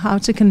know how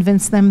to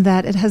convince them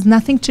that it has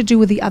nothing to do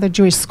with the other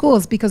Jewish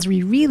schools, because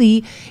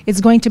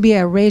it's going to be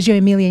a Reggio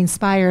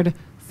Emilia-inspired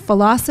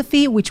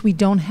philosophy, which we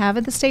don't have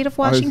in the state of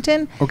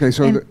Washington. Okay,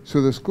 so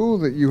the school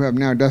that you have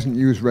now doesn't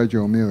use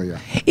Reggio Emilia.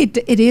 It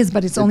is,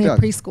 but it's only does.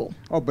 a preschool.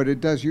 Oh, but it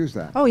does use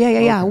that. Oh, yeah.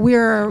 Okay.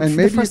 We're And the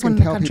maybe you first one can in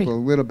the tell country. people a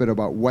little bit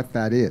about what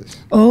that is.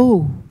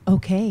 Oh,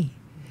 okay.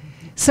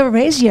 So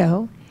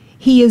Reggio,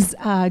 he is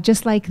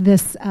just like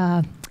this,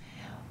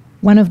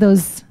 one of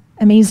those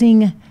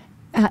amazing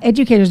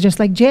educators, just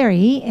like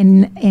Jerry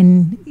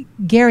and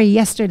Gary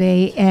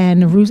yesterday,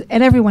 and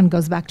everyone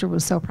goes back to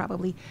Rousseau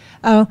probably,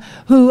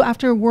 who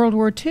after World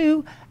War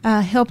II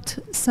helped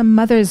some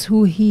mothers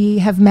who he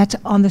have met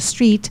on the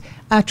street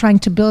trying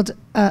to build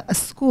a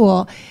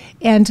school,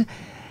 and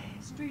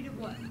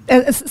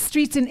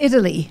streets in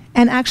Italy.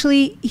 And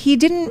actually, he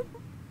didn't.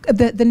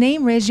 The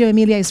name Reggio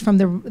Emilia is from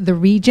the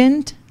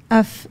region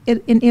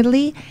in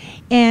Italy,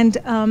 and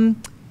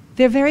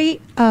they're very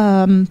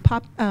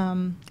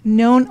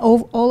known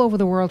all over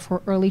the world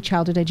for early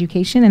childhood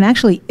education. And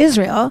actually,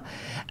 Israel,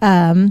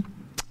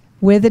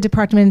 with the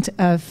Department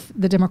of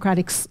the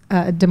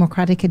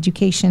Democratic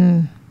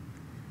Education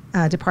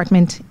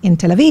Department in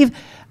Tel Aviv,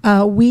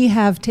 we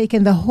have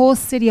taken the whole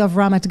city of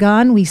Ramat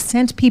Gan. We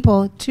sent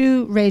people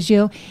to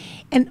Reggio,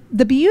 and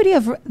the beauty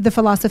of the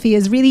philosophy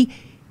is really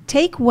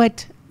take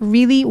what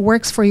really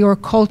works for your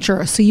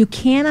culture. So you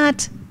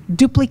cannot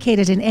duplicate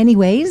it in any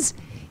ways.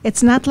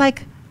 It's not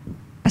like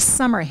a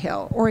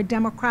Summerhill or a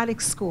democratic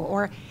school,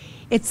 or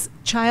it's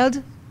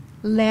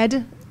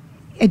child-led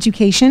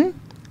education.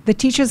 The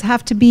teachers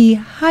have to be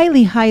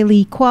highly,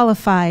 highly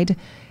qualified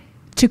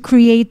to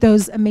create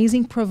those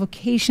amazing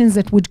provocations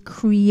that would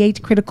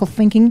create critical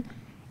thinking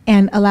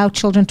and allow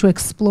children to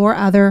explore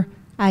other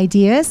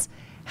ideas.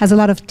 Has a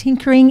lot of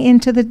tinkering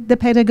into the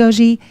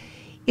pedagogy.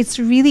 It's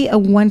really a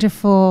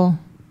wonderful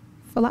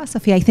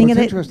philosophy. I think Well,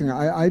 it's interesting.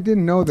 I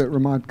didn't know that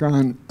Ramat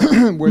Gan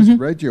was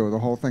Reggio, the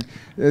whole thing.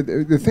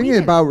 The thing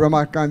about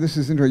Ramat Gan, this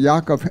is interesting.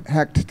 Yaakov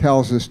Hecht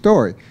tells a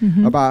story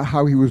about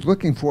how he was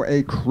looking for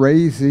a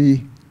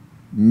crazy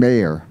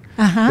mayor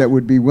that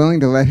would be willing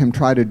to let him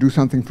try to do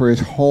something for his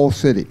whole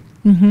city.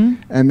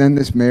 And then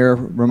this mayor,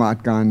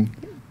 Ramat Gan,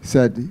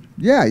 said,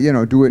 yeah,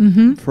 do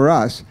it for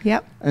us.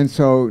 Yep. And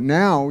so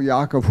now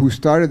Yaakov, who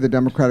started the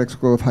Democratic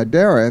School of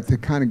Hadera to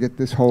kind of get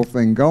this whole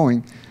thing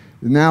going,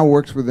 now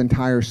works with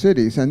entire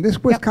cities. And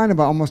this was kind of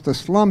almost a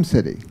slum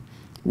city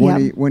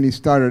when he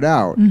started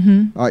out,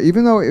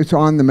 even though it's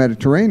on the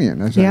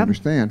Mediterranean, as I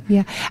understand.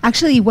 Yeah.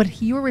 Actually,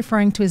 what you were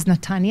referring to is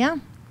Netanya.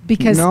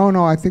 Because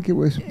no, I think it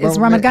was. It's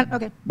Ramat Gan.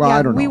 Okay. Well, yeah,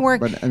 I don't know. We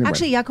work. But anyway.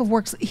 Actually, Yaakov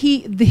works.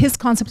 His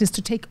concept is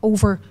to take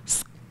over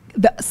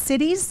the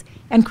cities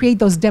and create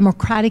those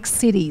democratic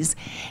cities.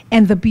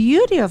 And the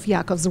beauty of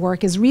Yaakov's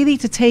work is really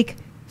to take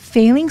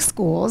failing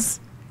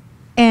schools,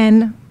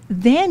 and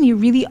then you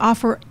really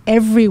offer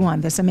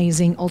everyone this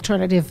amazing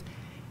alternative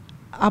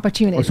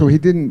opportunity. Oh, so he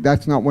didn't.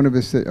 That's not one of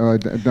his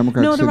democratic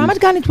No, the cities. Ramat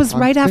Gan. It was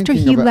right after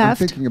he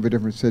left. I'm thinking of a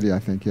different city. I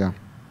think. Yeah.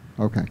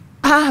 Okay.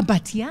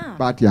 Bat Yam.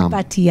 Bat Yam.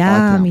 Bat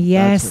Yam.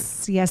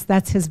 Yes, yes,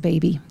 that's his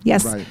baby.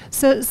 Yes. Right.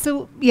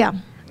 So yeah,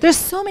 there's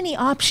so many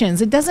options.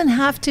 It doesn't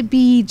have to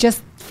be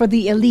just for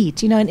the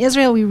elite. In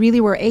Israel, we really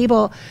were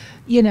able,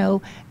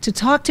 to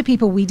talk to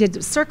people. We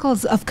did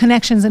circles of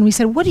connections, and we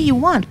said, "What do you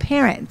want,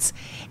 parents?"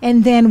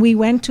 And then we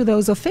went to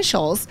those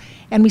officials,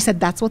 and we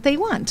said, "That's what they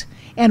want."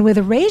 And with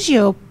a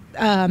ratio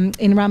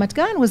in Ramat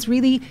Gan was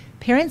really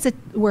parents that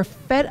were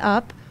fed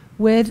up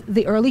with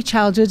the early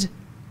childhood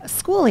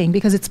schooling,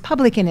 because it's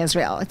public in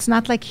Israel. It's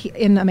not like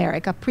in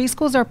America.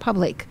 Preschools are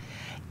public.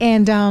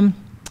 And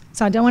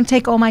so I don't want to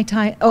take all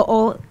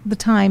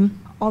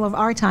of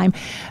our time,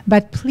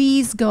 but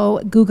please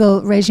go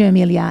Google Reggio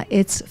Emilia.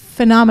 It's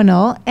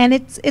phenomenal, and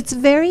it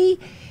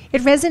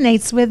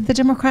resonates with the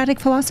democratic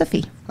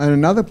philosophy. And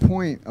another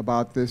point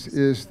about this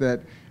is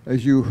that,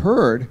 as you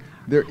heard,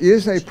 there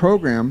is a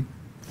program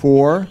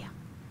for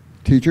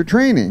teacher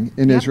training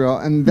in Israel,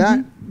 and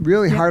that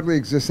really hardly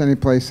exists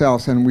anyplace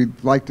else, and we'd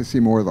like to see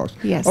more of those.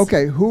 Yes.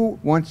 Okay, who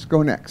wants to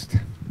go next? I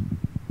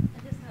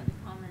just had a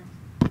comment.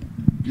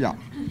 Yeah,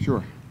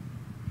 sure.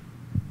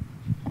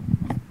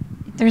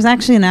 There's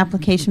actually an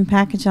application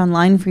package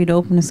online for you to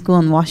open a school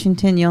in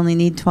Washington. You only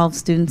need 12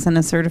 students and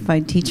a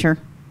certified teacher.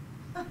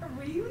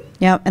 Really?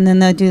 Yeah, and then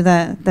they'll do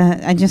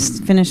I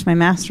just finished my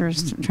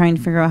master's trying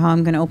to figure out how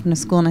I'm going to open a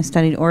school, and I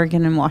studied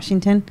Oregon and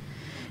Washington,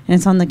 and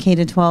it's on the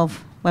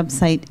K-12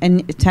 website.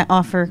 And to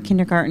offer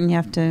kindergarten, you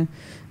have to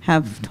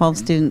have 12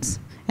 students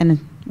and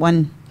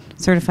one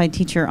certified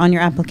teacher on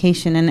your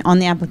application, and on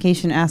the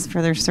application ask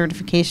for their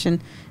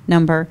certification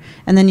number,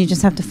 and then you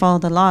just have to follow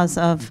the laws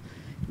of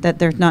that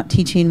they're not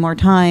teaching more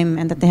time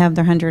and that they have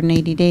their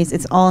 180 days.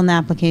 It's all in the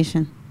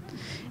application,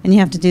 and you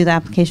have to do the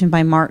application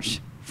by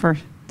March for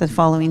the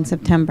following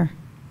September.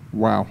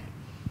 Wow.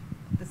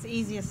 That's the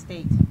easiest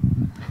state.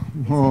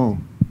 Oh,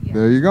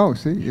 there you go.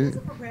 See,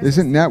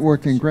 isn't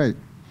networking great?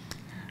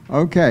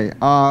 Okay,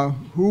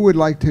 who would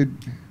like to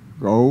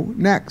go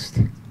next?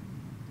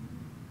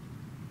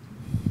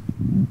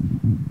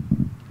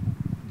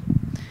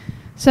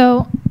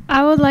 So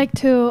I would like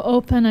to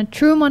open a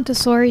true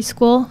Montessori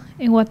school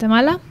in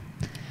Guatemala.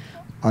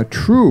 A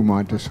true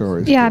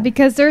Montessori school. Yeah,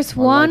 because there's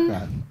one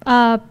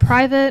like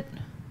private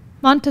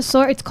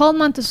Montessori. It's called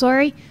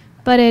Montessori,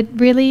 but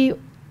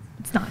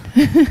it's not.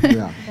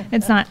 Yeah.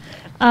 It's not.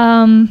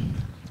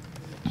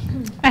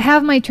 I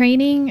have my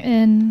training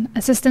in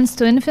assistance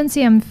to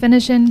infancy. I'm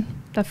finishing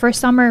the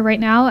first summer right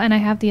now, and I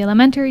have the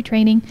elementary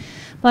training.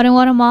 But in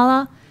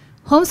Guatemala,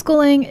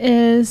 homeschooling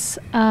is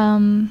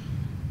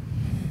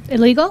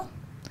illegal.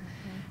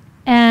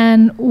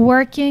 And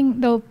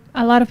working, though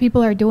a lot of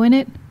people are doing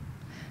it,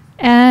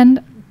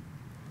 and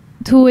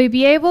to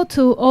be able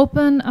to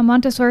open a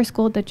Montessori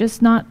school that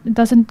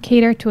doesn't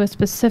cater to a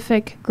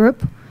specific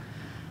group,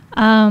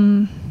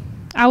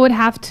 I would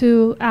have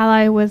to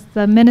ally with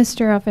the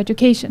Minister of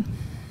Education.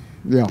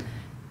 Yeah.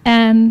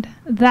 And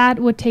that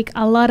would take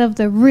a lot of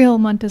the real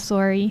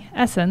Montessori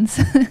essence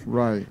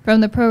right.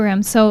 from the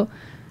program. So,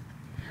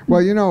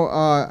 well,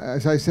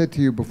 as I said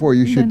to you before,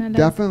 you should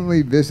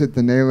definitely visit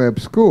the NALEB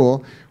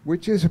school,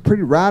 which is a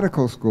pretty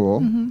radical school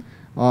in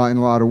a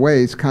lot of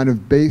ways, kind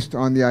of based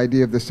on the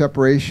idea of the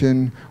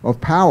separation of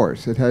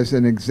powers. It has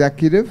an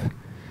executive,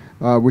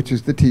 which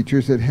is the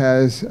teachers. It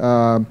has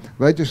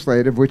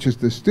legislative, which is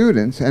the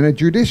students, and a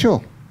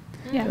judicial.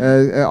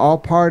 Yeah. All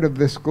part of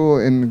this school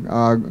in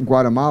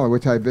Guatemala,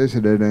 which I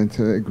visited, and it's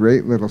a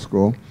great little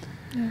school.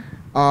 Yeah.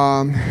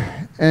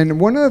 And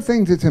one of the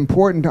things that's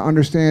important to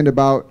understand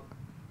about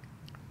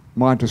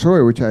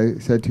Montessori, which I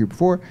said to you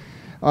before,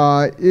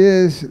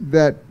 is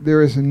that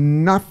there is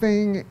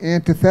nothing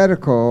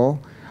antithetical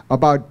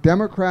about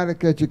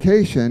democratic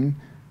education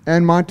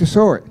and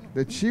Montessori.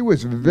 That she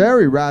was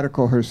very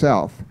radical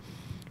herself.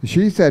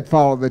 She said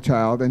follow the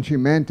child, and she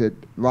meant it.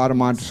 A lot of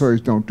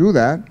Montessoris don't do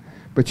that,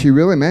 but she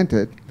really meant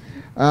it.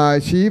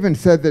 She even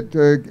said that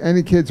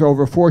any kids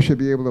over 4 should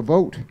be able to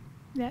vote.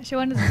 Yeah, she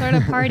wanted to start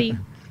a party.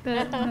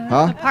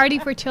 A party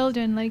for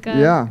children.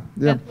 Yeah.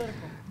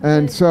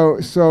 And so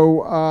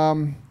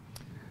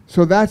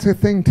that's a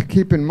thing to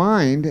keep in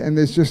mind, and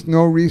there's just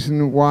no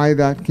reason why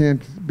that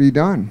can't be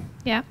done.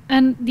 Yeah,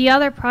 and the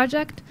other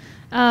project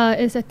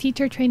is a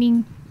teacher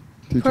training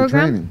Teacher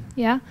program. training.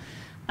 Yeah,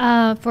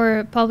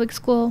 for public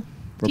school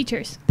For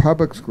teachers.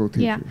 Public school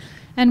teachers. Yeah,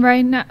 and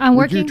right now I'm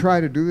Would working. you try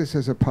to do this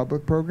as a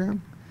public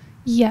program?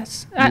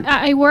 Yes,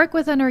 I work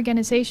with an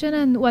organization,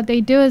 and what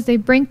they do is they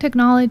bring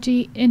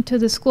technology into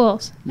the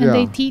schools, and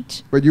they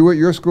teach. But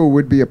your school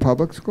would be a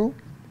public school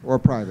or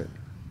private?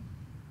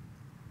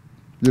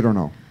 You don't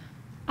know.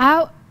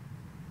 I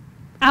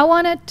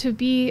want it to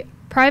be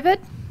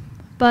private,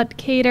 but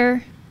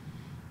cater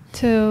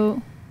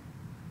to.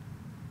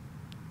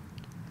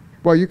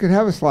 Well, you could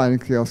have a sliding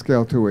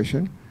scale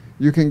tuition.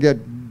 You can get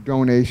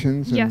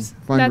donations and Yes,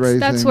 fundraising.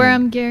 that's where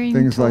and I'm gearing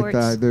things like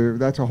towards. that.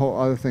 That's a whole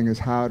other thing, is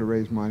how to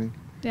raise money.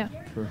 Yeah.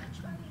 for-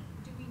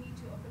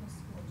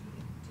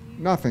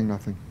 Nothing.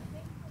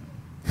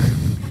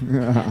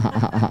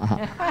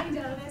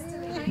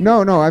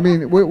 No. I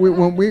mean,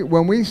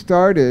 when we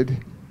started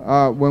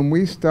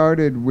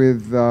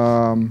with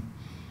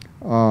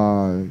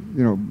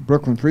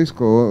Brooklyn Free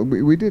School,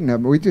 we didn't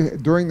have. We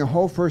just, during the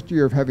whole first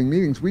year of having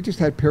meetings, we just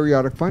had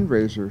periodic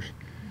fundraisers,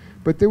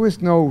 but there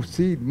was no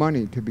seed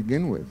money to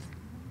begin with,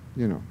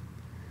 Yeah,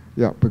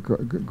 but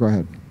go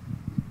ahead.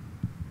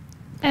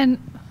 And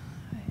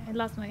I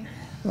lost my.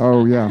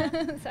 Oh yeah.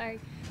 Sorry.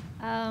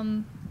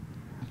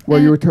 Well,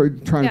 you were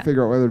trying yeah. to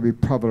figure out whether to be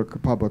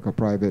public or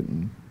private.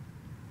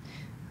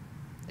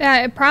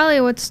 Yeah, it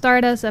probably would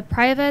start as a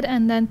private,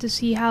 and then to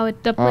see how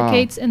it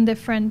duplicates in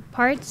different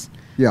parts.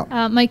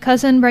 Yeah. My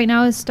cousin right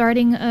now is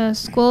starting a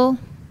school,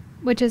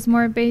 which is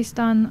more based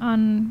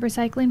on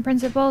recycling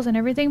principles and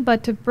everything,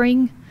 but to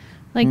bring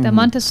like the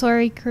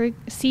Montessori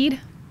seed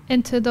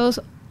into those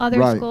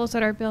other schools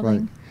that are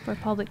building for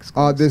public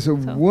schools. There's a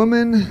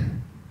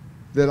woman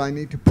that I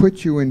need to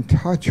put you in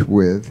touch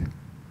with.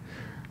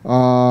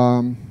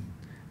 Her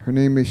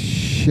name is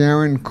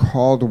Sharon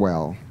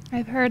Caldwell.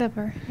 I've heard of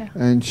her, yeah.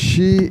 And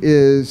she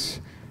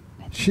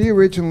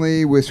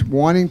originally was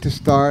wanting to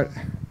start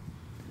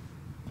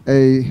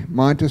a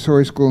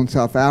Montessori school in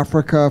South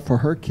Africa for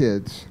her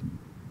kids.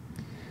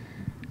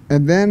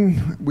 And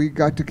then we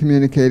got to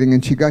communicating,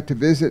 and she got to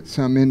visit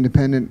some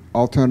independent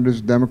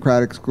alternatives,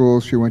 democratic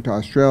schools. She went to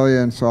Australia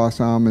and saw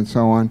some and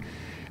so on.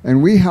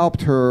 And we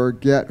helped her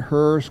get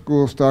her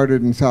school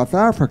started in South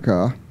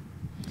Africa,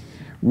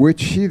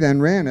 which she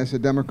then ran as a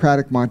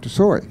democratic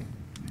Montessori.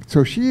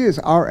 So she is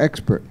our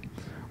expert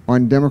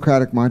on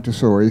democratic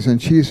Montessoris,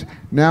 and she's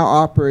now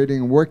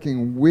operating and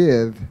working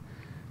with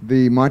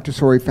the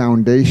Montessori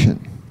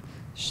Foundation.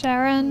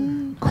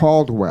 Sharon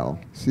Caldwell,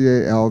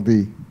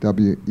 Caldwell.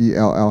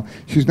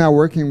 She's now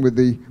working with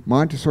the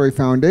Montessori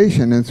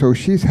Foundation, and so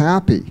she's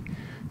happy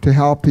to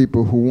help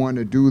people who want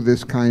to do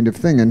this kind of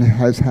thing, and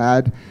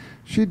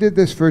she did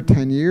this for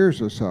 10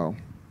 years or so,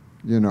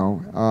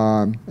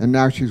 and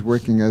now she's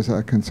working as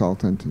a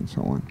consultant and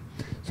so on.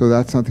 So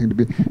that's something to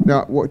be.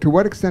 Now, to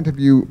what extent have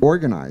you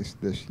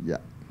organized this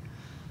yet?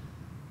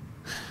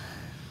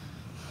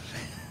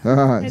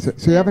 So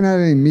you haven't had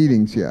any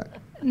meetings yet?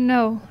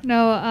 No.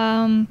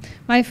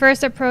 My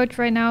first approach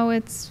right now,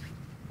 it's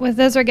with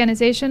this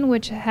organization,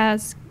 which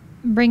has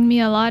bring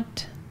me a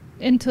lot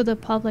into the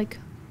public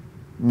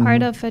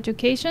part of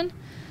education.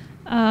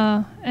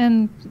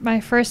 And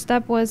my first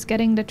step was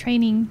getting the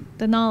training,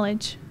 the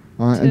knowledge.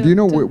 And do you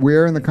know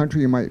where in the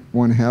country you might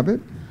want to have it?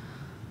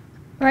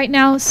 Right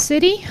now,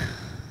 city,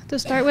 to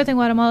start with, in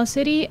Guatemala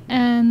City,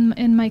 and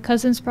in my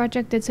cousin's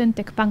project, it's in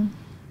Tecpan,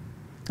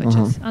 which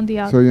is on the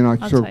outside. So you're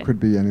not sure it could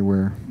be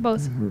anywhere?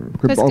 Both.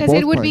 Because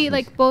it would be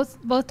like both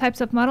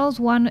types of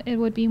models. One, it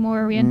would be more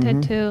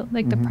oriented to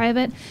like the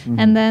private,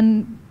 and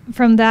then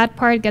from that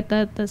part, get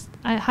the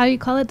how do you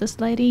call it, the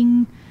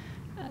sliding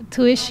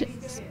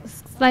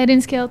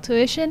scale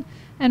tuition.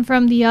 And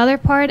from the other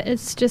part,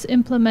 it's just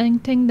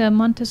implementing the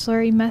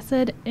Montessori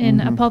method in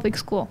a public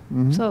school.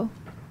 So.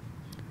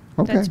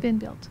 Okay. That's been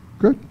built.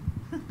 Good.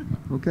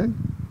 Okay.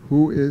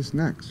 Who is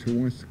next? Who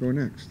wants to go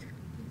next?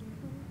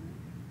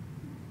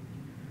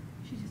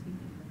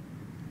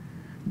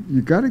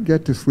 You got to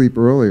get to sleep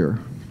earlier.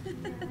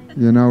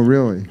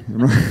 Really.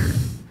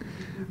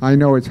 I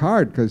know it's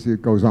hard because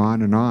it goes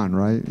on and on,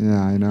 right?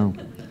 Yeah, I know.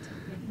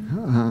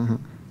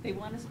 They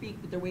want to speak,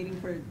 but they're waiting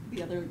for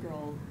the other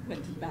girl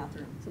went to the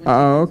bathroom. So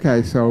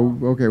okay. So,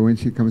 when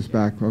she comes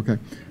back, okay.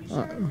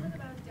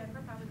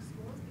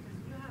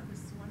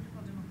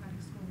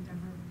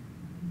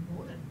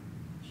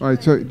 All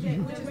right, so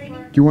do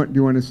you want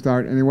to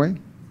start anyway?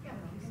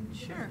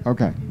 Sure.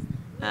 Okay.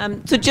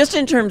 So just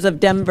in terms of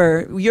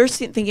Denver, you're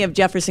thinking of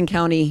Jefferson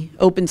County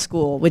Open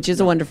School, which is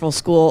a wonderful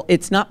school.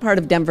 It's not part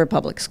of Denver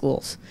Public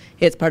Schools.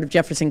 It's part of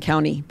Jefferson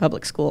County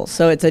Public Schools.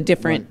 So it's a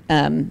different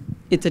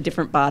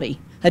body,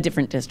 a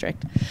different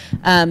district.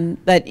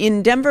 But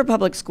in Denver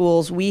Public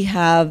Schools, we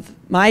have,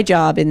 my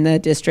job in the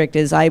district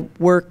is I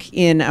work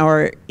in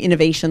our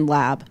innovation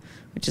lab,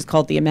 which is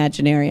called the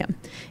Imaginarium.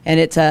 And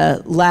it's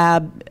a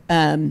lab,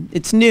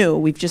 it's new.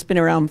 We've just been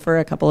around for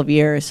a couple of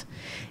years.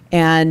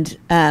 And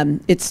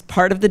it's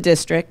part of the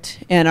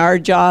district, and our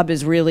job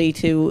is really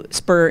to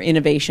spur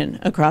innovation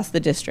across the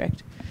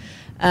district,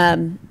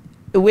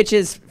 which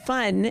is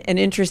fun and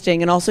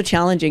interesting and also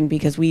challenging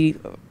because we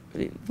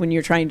when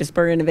you're trying to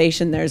spur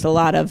innovation, there's a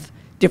lot of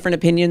different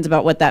opinions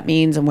about what that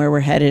means and where we're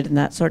headed and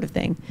that sort of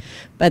thing.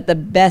 But the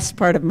best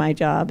part of my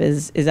job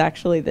is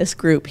actually this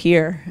group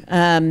here.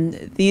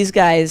 These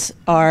guys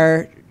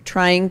are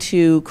trying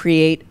to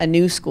create a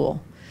new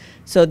school.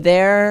 So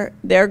their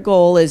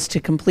goal is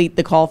to complete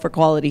the Call for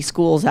Quality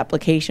Schools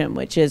application,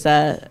 which is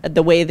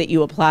the way that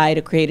you apply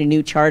to create a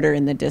new charter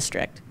in the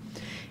district.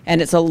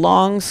 And it's a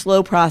long,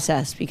 slow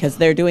process because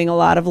they're doing a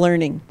lot of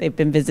learning. They've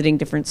been visiting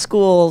different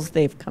schools.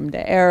 They've come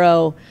to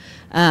AERO.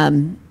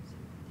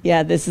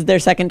 Yeah, this is their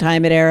second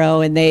time at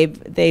AERO, and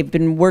they've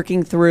been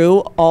working through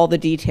all the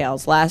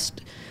details.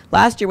 Last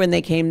year when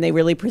they came, they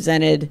really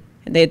presented,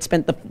 and they had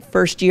spent the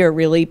first year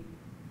really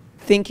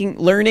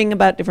learning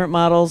about different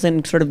models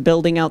and sort of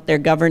building out their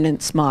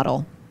governance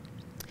model.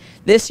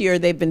 This year,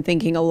 they've been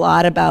thinking a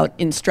lot about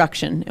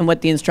instruction and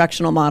what the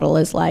instructional model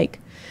is like.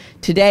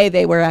 Today,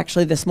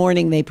 this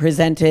morning, they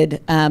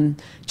presented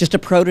just a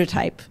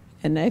prototype,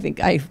 and I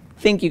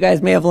think you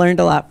guys may have learned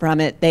a lot from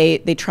it.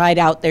 They tried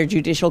out their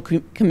judicial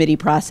committee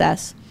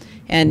process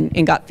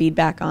and got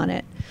feedback on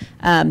it.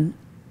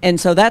 And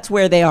so that's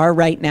where they are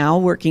right now,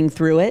 working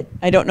through it.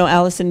 I don't know,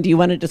 Allison, do you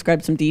want to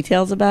describe some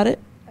details about it?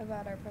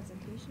 About our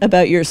presentation?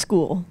 About your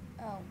school.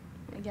 Oh,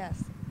 I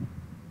guess.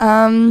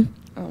 Oh,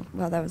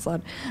 wow, that was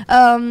loud.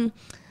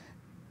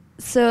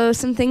 So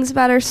some things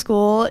about our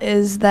school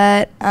is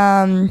that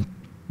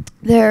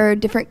there are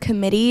different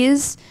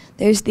committees.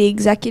 There's the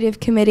executive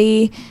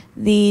committee,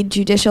 the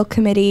judicial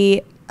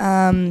committee,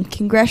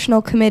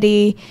 congressional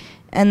committee,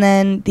 and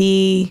then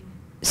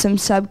some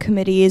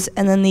subcommittees,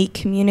 and then the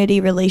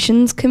community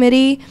relations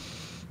committee.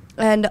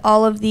 And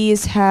all of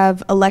these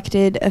have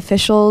elected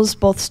officials,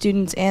 both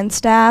students and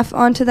staff,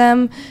 onto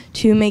them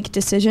to make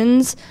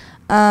decisions.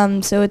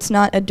 So it's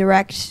not a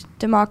direct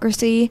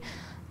democracy.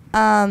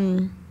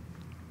 And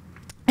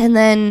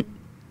then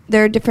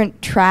there are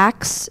different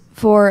tracks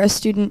for a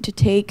student to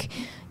take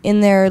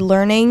in their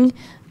learning.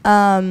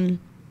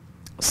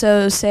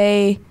 So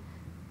say,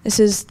 this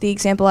is the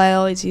example I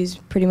always use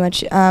pretty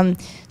much.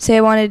 Say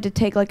I wanted to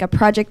take like a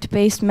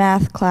project-based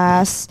math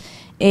class,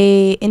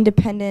 a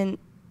independent,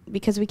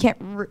 because we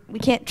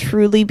can't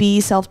truly be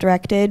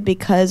self-directed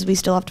because we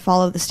still have to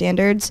follow the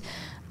standards.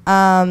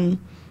 But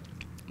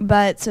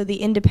so the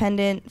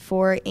independent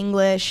for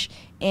English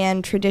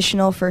and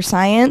traditional for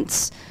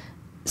science.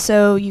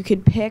 So you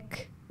could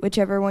pick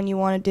whichever one you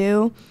want to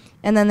do.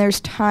 And then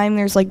there's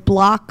like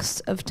blocks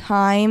of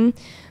time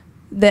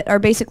that are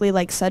basically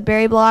like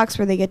Sudbury blocks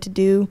where they get to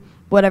do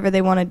whatever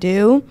they want to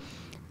do.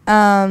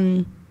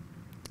 And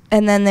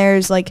then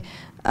there's like,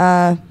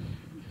 do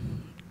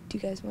you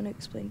guys want to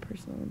explain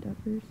personal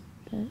endeavors?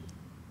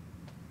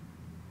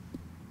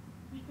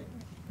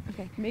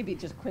 Okay. Maybe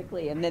just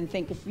quickly, and then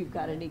think if you've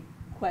got any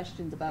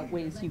questions about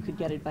ways you could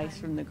get advice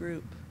from the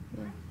group.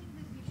 Yeah.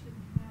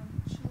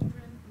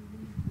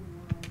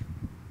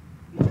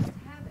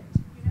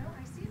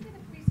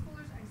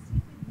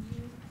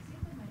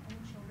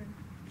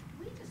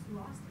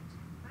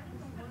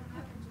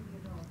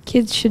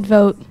 Kids should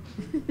vote.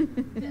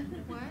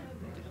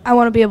 I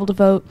want to be able to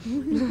vote.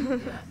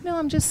 No,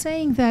 I'm just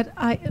saying that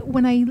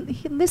when I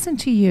listen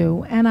to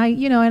you, and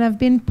and I've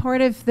been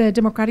part of the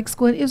democratic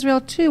school in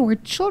Israel too, where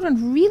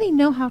children really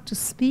know how to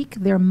speak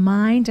their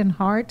mind and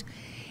heart.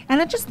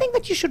 And I just think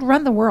that you should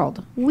run the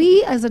world.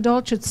 We as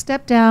adults should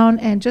step down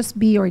and just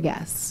be your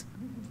guests.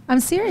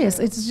 I'm serious.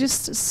 It's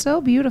just so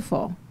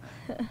beautiful.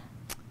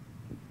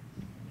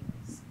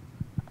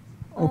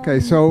 Okay,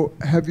 so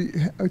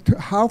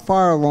how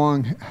far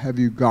along have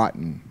you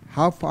gotten?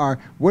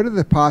 What are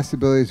the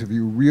possibilities of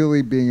you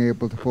really being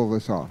able to pull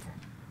this off?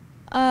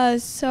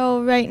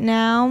 So right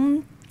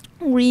now,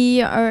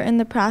 we are in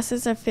the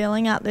process of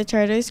filling out the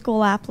charter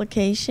school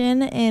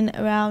application, and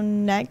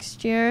around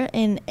next year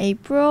in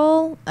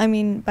April,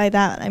 by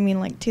that I mean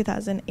like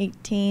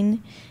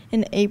 2018,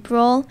 in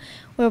April,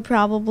 we'll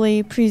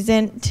probably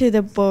present to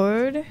the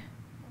board.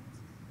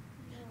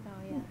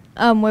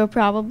 We'll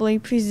probably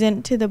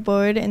present to the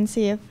board and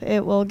see if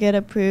it will get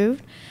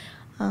approved.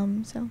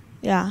 So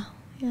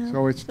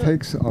it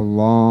takes a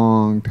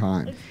long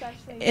time.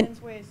 Especially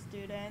since we're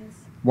students.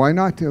 Why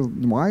not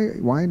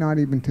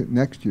even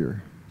next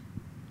year?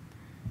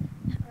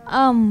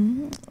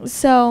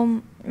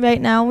 So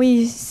right now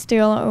we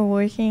still are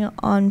working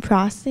on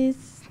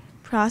processes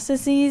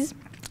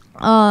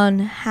on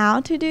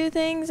how to do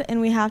things, and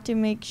we have to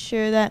make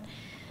sure that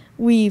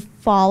we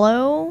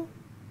follow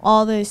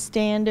all the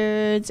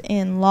standards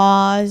and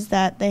laws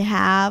that they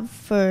have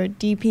for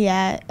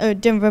DPS or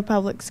Denver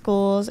Public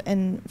Schools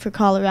and for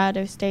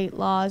Colorado state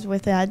laws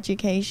with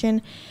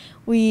education.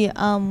 We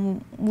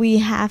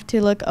have to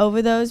look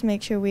over those,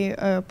 make sure we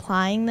are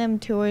applying them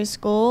to our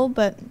school,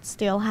 but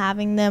still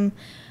having them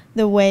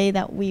the way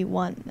that we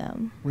want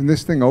them. When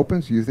this thing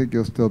opens, do you think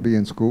you'll still be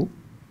in school?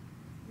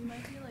 We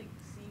might be like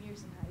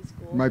seniors in high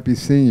school. Might be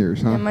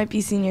seniors, huh? Yeah, might be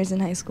seniors in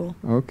high school.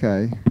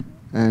 Okay.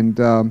 And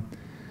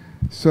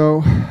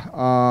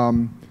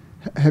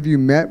have you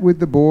met with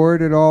the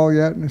board at all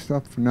yet and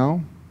stuff?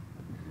 No?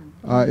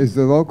 Is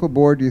the local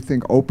board, do you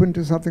think, open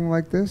to something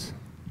like this?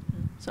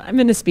 So I'm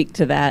going to speak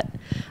to that.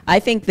 I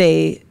think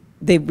they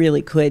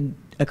really could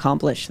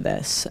accomplish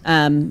this.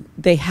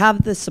 They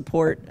have the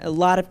support. A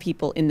lot of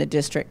people in the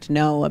district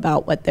know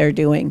about what they're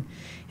doing,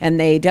 and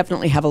they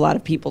definitely have a lot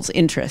of people's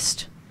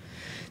interest.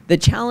 The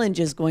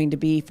challenge is going to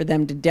be for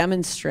them to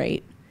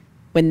demonstrate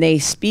when they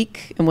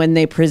speak and when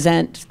they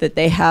present that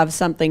they have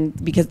something,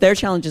 because their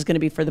challenge is going to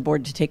be for the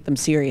board to take them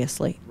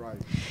seriously. Right.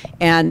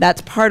 And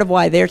that's part of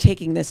why they're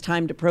taking this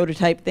time to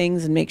prototype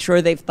things and make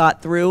sure they've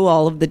thought through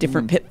all of the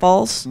different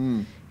pitfalls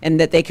and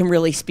that they can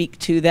really speak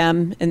to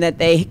them and that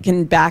they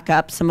can back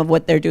up some of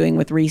what they're doing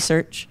with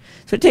research.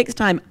 So it takes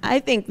time. I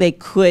think they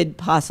could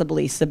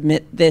possibly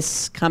submit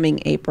this coming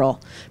April,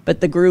 but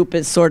the group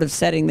is sort of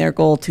setting their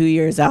goal 2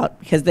 years out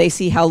because they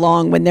see how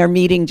long, when they're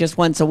meeting just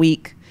once a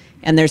week,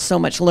 and there's so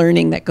much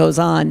learning that goes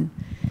on.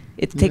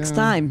 It takes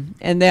time.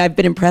 And I've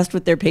been impressed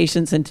with their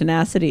patience and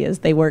tenacity as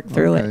they work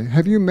through it.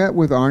 Have you met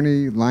with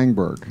Arnie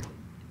Langberg?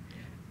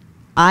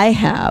 I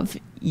have.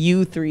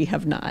 You three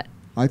have not.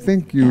 I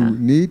think you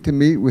need to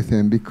meet with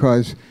him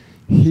because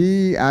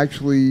he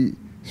actually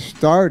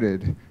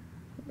started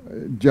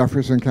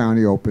Jefferson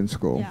County Open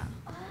School.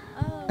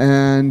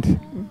 And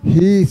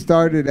he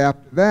started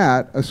after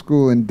that a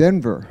school in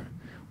Denver,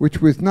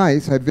 which was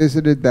nice. I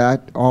visited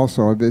that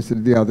also. I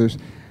visited the others.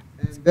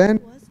 And then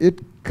it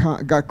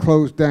got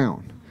closed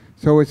down.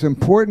 So it's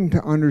important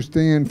to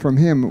understand from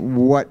him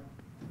what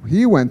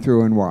he went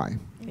through and why.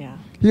 Yeah.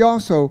 He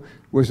also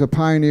was a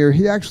pioneer.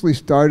 He actually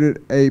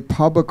started a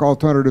public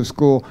alternative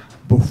school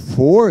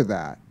before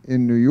that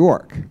in New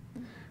York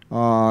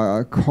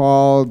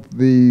called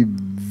the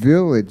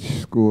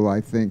Village School,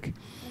 I think.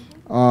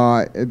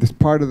 It's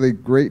part of the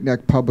Great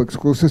Neck public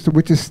school system,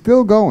 which is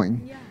still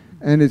going. Yeah.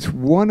 And it's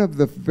one of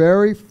the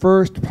very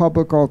first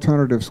public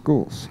alternative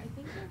schools.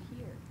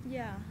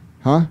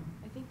 Huh?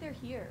 I think they're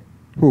here.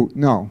 Who?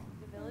 No.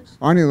 The Village?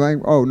 Arnie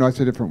Lang. Oh, no, it's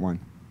a different one.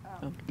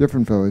 Oh.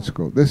 Different Village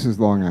School. This is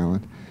Long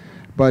Island.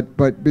 But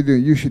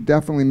you should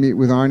definitely meet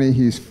with Arnie.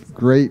 He's a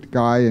great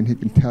guy, and he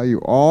can tell you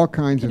all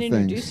kinds of things.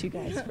 Introduce you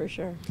guys for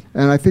sure.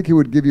 And I think he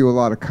would give you a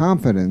lot of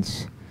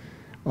confidence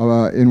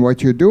in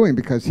what you're doing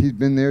because he's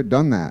been there,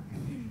 done that.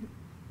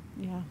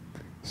 Yeah.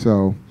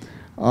 So,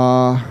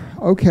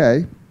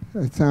 okay,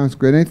 that sounds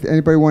good.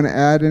 Anybody want to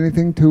add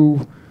anything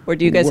to? Or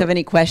do you guys have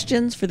any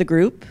questions for the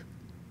group?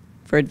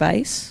 For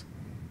advice?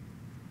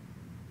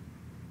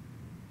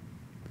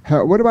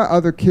 What about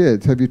other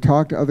kids? Have you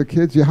talked to other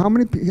kids? How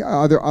many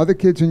are there other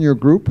kids in your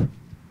group?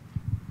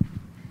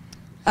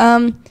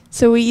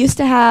 So we used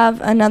to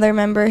have another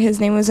member. His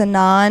name was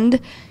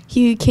Anand.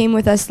 He came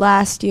with us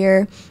last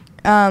year,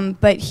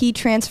 but he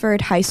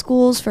transferred high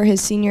schools for his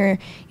senior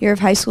year of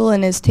high school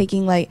and was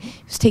taking like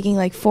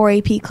 4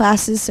 AP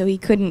classes, so he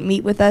couldn't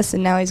meet with us,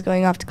 and now he's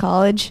going off to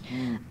college.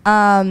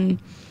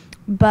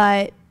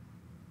 But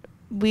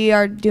we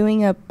are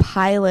doing a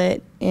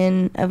pilot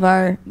of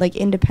our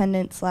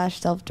independent /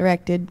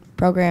 self-directed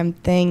program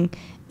thing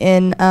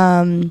in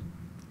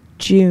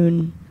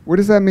June. What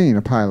does that mean,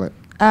 a pilot?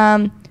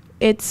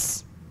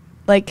 It's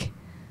it's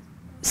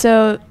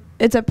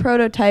a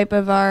prototype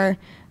of our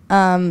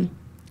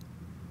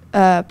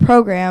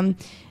program,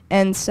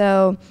 and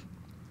so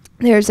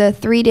there's a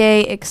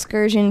 3-day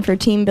excursion for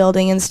team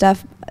building and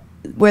stuff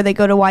where they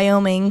go to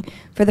Wyoming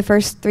for the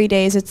first 3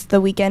 days. It's the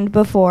weekend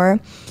before,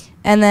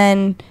 and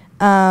then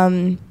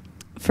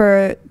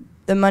for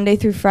the Monday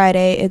through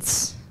Friday,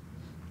 it's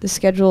the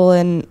schedule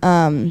and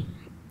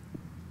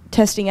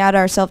testing out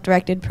our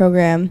self-directed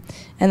program,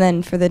 and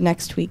then for the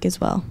next week as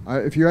well.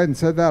 If you hadn't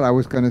said that, I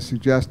was going to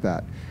suggest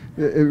that.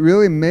 It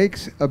really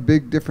makes a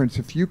big difference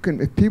if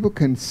people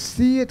can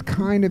see it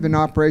kind of in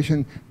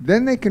operation,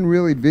 then they can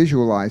really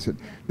visualize it.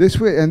 This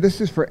way, and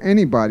this is for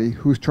anybody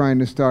who's trying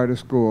to start a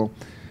school.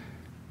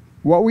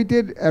 What we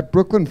did at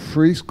Brooklyn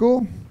Free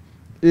School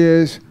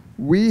is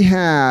we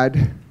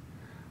had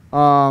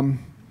a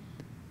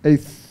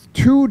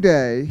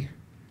 2-day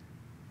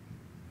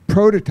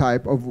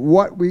prototype of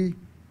what we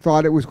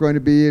thought it was going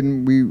to be,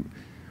 and we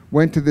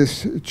went to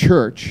this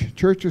church.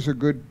 Churches are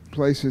good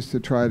places to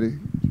try to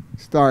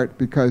start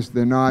because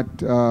they're not,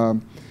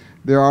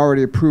 they're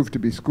already approved to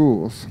be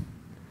schools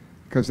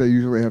because they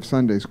usually have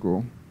Sunday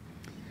school.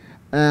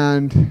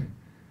 And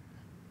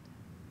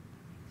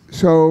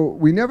so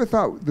we never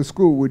thought the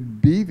school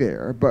would be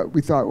there, but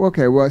we thought,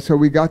 okay, well, so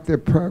we got the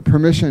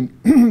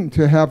permission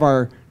to have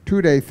our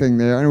 2-day thing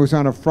there, and it was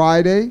on a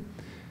Friday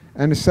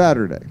and a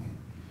Saturday.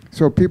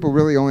 So people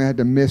really only had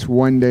to miss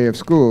 1 day of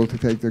school to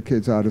take their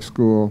kids out of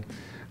school.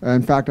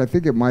 In fact, I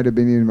think it might have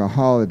been even a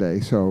holiday,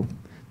 so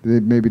they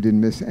maybe didn't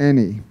miss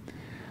any.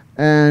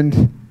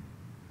 And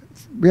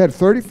we had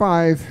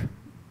 35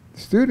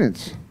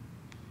 students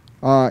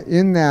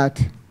in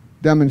that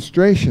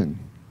demonstration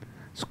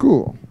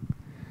school.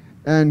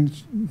 And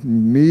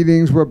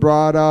meetings were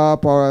brought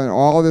up, and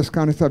all this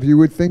kind of stuff. You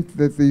would think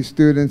that these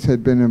students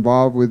had been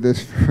involved with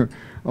this for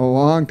a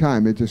long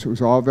time. It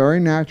was all very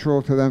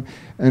natural to them,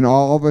 and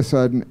all of a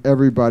sudden,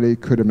 everybody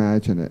could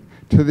imagine it.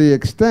 To the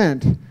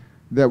extent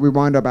that we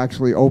wound up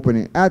actually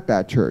opening at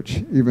that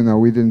church, even though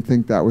we didn't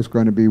think that was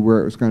going to be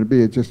where it was going to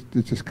be. It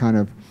just kind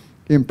of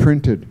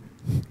imprinted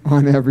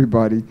on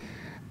everybody.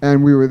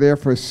 And we were there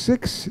for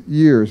 6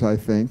 years, I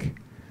think,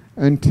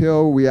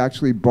 until we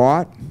actually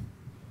bought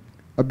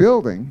a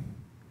building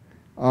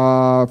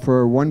for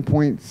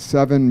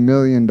 $1.7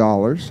 million.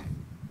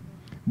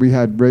 We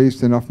had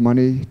raised enough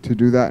money to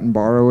do that and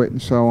borrow it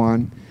and so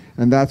on.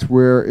 And that's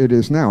where it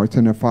is now. It's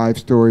in a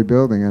 5-story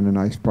building in a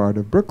nice part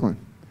of Brooklyn.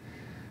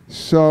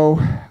 So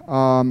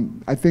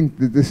I think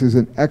that this is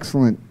an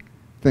excellent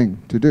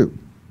thing to do.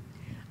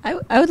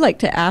 I would like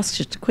to ask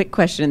just a quick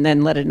question and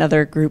then let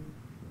another group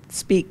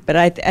speak. But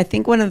I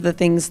think one of the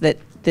things that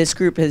this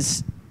group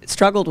has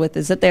struggled with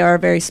is that they are a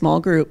very small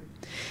group.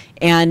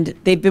 And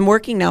they've been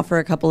working now for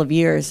a couple of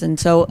years. And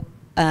so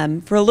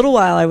for a little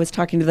while I was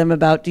talking to them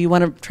about, do you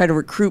want to try to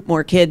recruit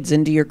more kids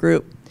into your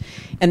group?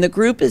 And the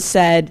group has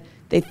said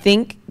they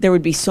think there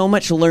would be so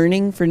much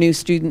learning for new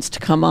students to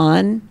come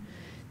on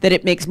that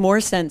it makes more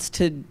sense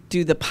to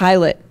do the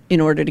pilot in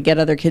order to get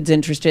other kids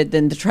interested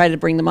than to try to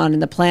bring them on in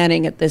the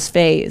planning at this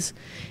phase.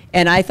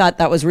 And I thought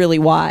that was really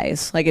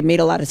wise. Like, it made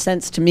a lot of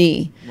sense to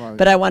me. Right.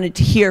 But I wanted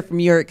to hear from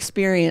your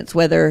experience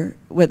whether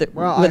you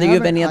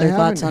have any other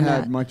thoughts on that. I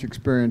haven't had much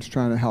experience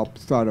trying to help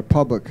start a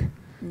public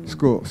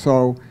school.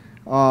 So,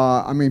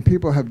 I mean,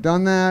 people have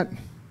done that.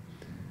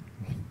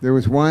 There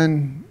was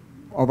one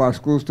of our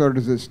school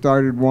starters that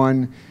started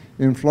one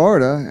in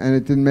Florida, and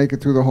it didn't make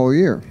it through the whole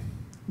year,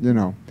 you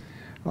know.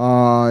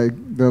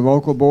 The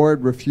local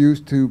board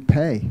refused to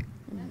pay.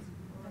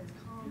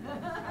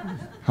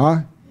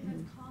 Huh?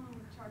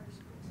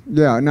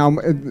 Yeah, now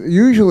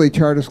usually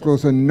charter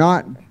schools are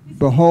not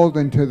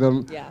beholden to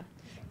the... Yeah,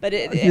 but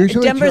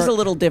Denver's a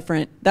little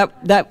different.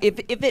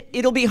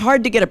 It'll be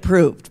hard to get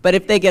approved, but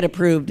if they get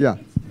approved... Yeah.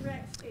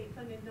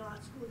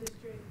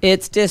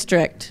 It's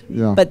district,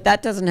 yeah. But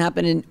that doesn't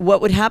happen.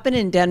 What would happen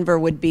in Denver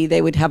would be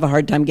they would have a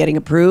hard time getting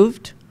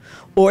approved,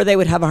 or they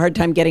would have a hard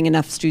time getting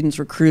enough students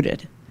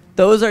recruited.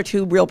 Those are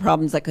two real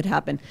problems that could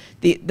happen.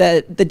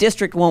 The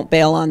district won't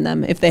bail on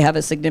them if they have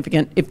a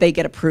significant, if they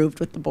get approved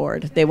with the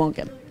board. They won't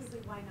get.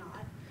 Why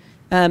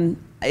not?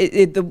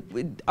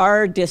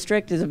 Our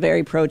district is a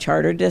very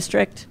pro-charter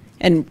district,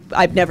 and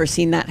I've never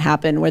seen that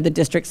happen where the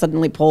district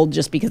suddenly pulled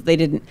just because they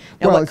didn't.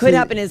 Now, well, what could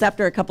happen is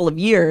after a couple of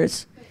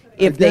years,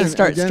 if they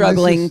start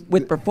struggling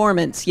with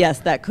performance, yes,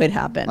 that could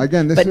happen.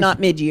 But not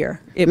mid-year.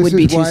 It would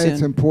be too soon. This is why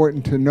it's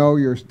important to know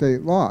your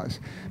state laws,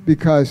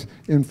 because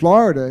in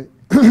Florida,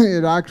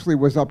 it actually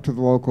was up to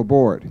the local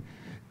board.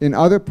 In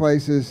other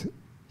places,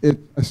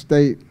 it's a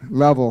state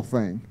level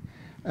thing.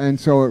 And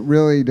so it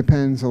really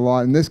depends a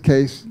lot. In this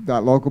case,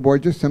 that local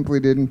board just simply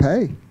didn't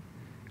pay.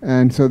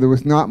 And so there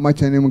was not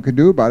much anyone could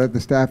do about it.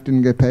 The staff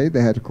didn't get paid.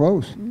 They had to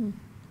close. Mm-hmm.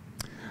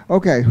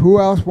 Okay, who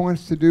else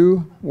wants to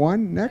do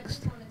one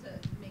next?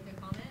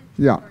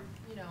 Yeah. Or,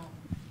 you know,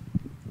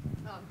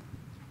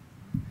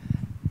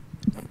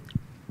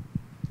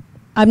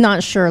 I'm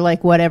not sure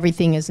like what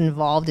everything is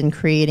involved in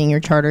creating your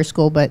charter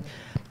school, but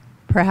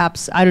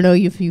perhaps, I don't know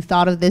if you've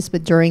thought of this,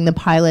 but during the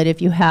pilot, if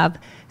you have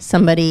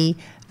somebody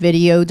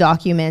video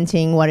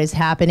documenting what is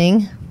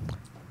happening,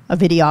 a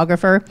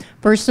videographer,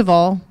 first of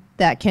all,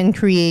 that can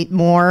create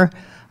more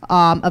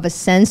of a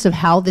sense of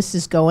how this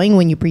is going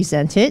when you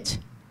present it.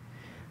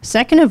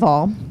 Second of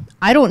all,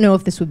 I don't know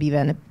if this would be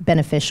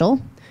beneficial,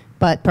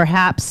 but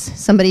perhaps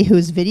somebody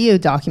who's video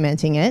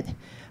documenting it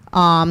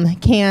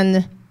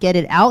can get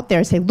it out there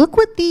and say, look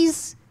what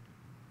these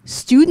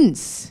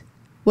students,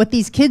 what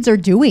these kids are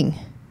doing.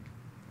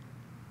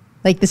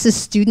 Like, this is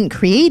student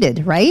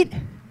created, right?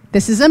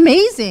 This is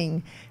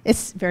amazing.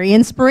 It's very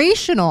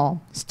inspirational.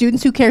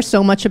 Students who care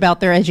so much about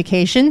their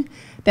education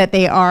that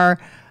they are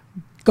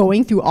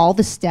going through all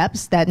the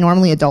steps that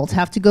normally adults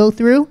have to go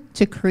through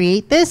to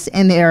create this,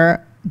 and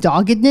their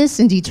doggedness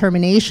and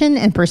determination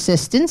and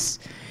persistence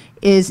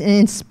is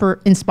an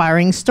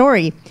inspiring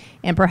story.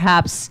 And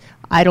perhaps,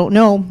 I don't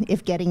know,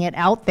 if getting it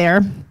out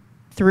there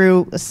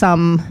through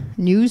some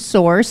news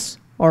source,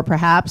 or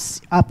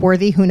perhaps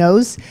Upworthy, who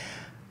knows,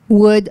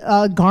 would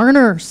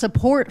garner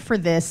support for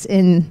this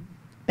in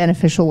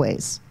beneficial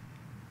ways.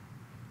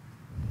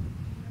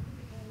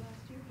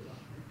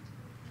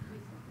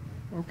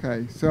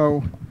 Okay,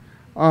 so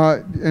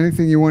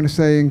anything you want to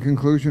say in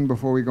conclusion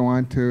before we go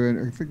on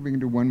to, I think we can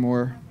do one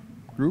more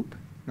group?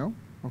 No?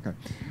 Okay.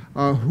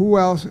 Who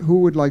else, who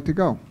would like to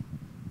go?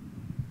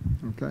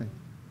 Okay.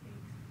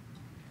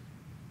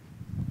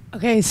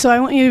 Okay, so I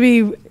want you to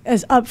be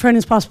as upfront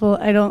as possible.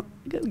 I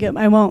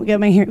won't get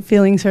my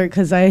feelings hurt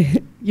because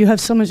you have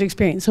so much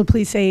experience. So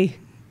please say,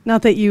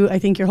 not that I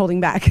think you're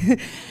holding back.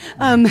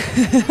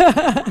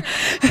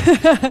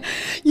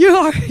 You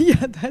are,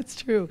 yeah,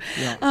 that's true.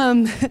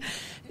 Yeah.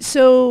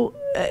 So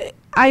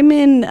I'm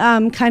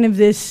in kind of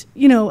this,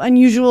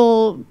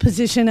 unusual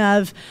position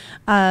of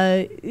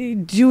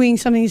doing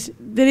something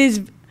that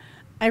is,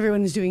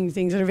 everyone is doing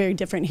things that are very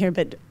different here,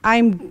 but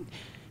I'm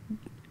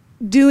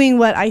doing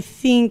what I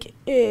think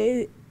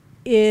is,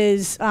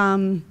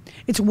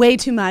 it's way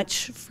too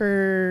much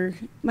for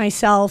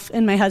myself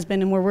and my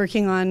husband, and we're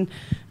working on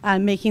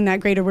making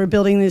that greater. We're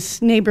building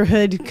this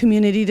neighborhood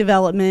community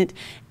development,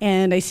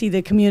 and I see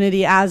the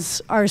community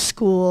as our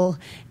school,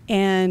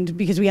 and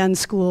because we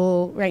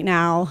unschool right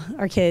now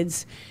our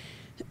kids,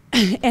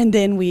 and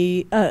then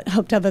we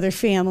hope to have other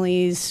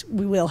families.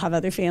 We will have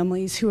other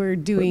families who are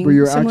doing But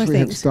you similar actually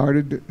have things.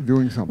 started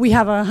doing something. We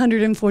have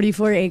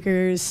 144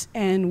 acres,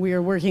 and we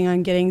are working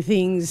on getting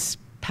things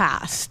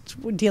passed.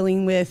 We're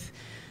dealing with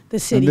the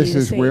city. And this the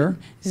is state. where?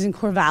 This is in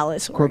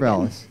Corvallis, Oregon.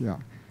 Corvallis, yeah.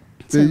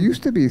 There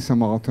used to be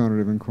some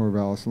alternative in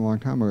Corvallis a long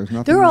time ago. There's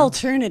nothing. There are there?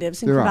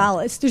 alternatives in There are.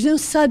 Corvallis. There's no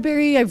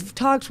Sudbury.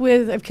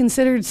 I've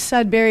considered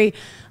Sudbury.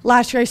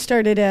 Last year I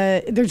started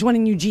there's one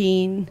in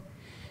Eugene,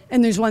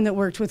 and there's one that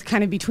worked with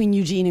kind of between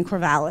Eugene and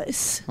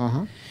Corvallis.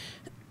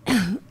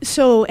 Uh-huh.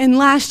 So, and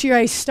last year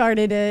I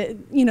started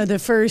the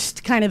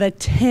first kind of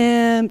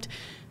attempt.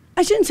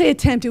 I shouldn't say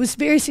attempt. It was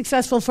very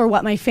successful for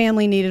what my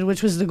family needed,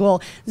 which was the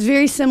goal. It's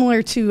very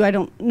similar to, I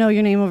don't know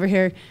your name over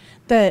here,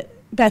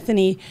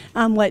 Bethany,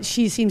 what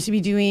she seems to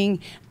be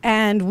doing.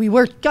 And we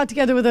got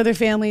together with other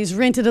families,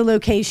 rented a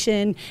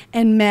location,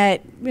 and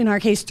met, in our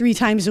case, 3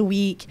 times a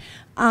week.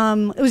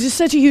 It was just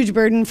such a huge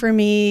burden for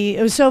me.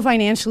 It was so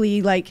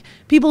financially, I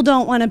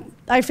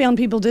found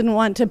people didn't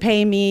want to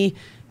pay me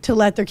to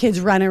let their kids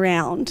run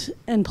around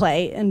and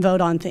play and vote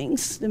on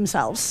things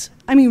themselves.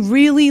 I mean,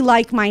 really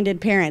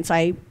like-minded parents,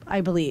 I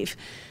believe,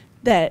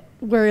 that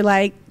were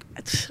like,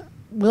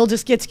 we'll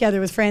just get together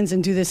with friends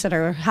and do this at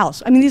our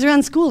house. I mean, these are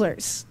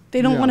unschoolers.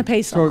 They don't want to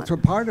pay someone. So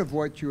part of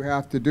what you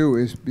have to do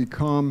is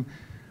become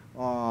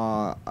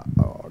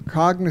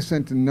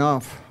cognizant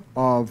enough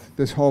of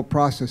this whole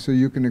process so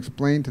you can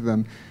explain to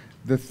them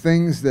the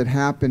things that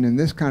happen in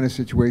this kind of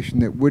situation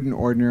that wouldn't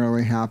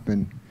ordinarily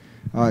happen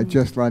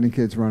just letting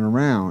kids run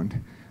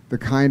around. The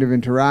kind of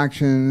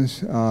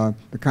interactions,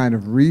 the kind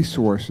of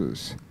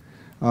resources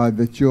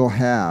that you'll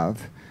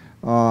have,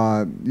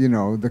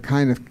 the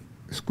kind of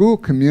school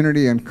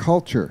community and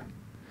culture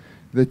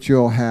that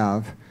you'll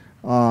have,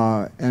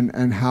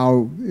 and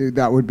how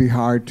that would be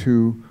hard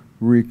to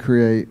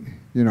recreate,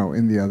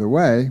 in the other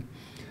way.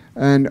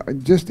 And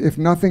just, if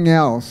nothing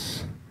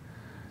else,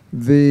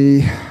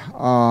 the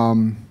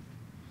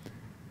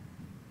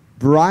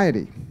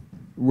variety,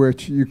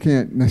 which you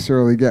can't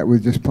necessarily get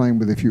with just playing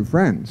with a few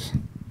friends,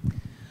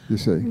 you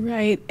see.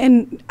 Right,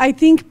 and I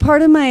think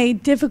part of my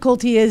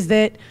difficulty is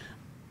that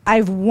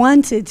I've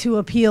wanted to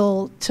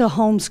appeal to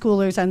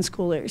homeschoolers,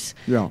 unschoolers.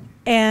 Yeah.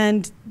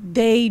 And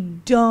they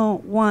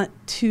don't want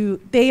to,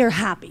 they are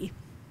happy.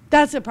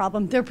 That's a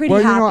problem. They're pretty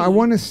happy. Well, I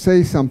want to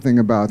say something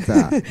about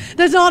that.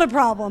 That's not a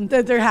problem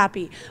that they're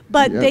happy,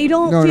 but they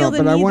don't feel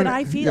the need that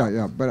I feel.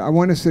 Yeah, but I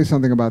want to say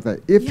something about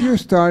that. If you're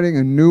starting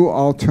a new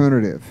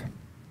alternative,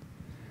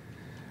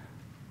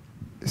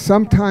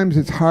 sometimes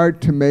it's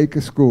hard to make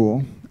a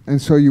school, and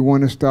so you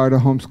want to start a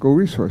homeschool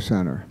resource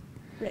center.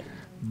 Right.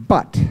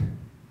 But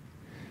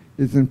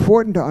it's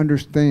important to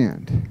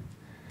understand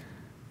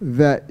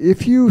that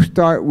if you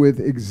start with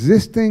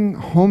existing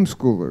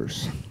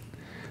homeschoolers,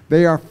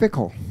 they are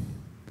fickle.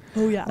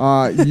 Oh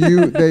yeah.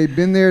 They've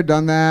been there,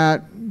 done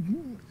that,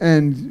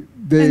 and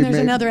there's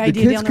another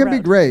idea the kids down the can be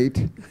road.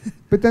 great,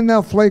 but then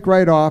they'll flake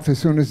right off as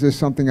soon as there's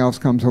something else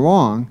comes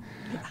along.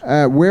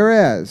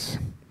 Whereas,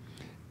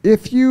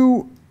 if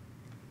you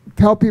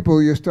tell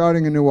people you're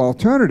starting a new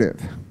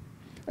alternative,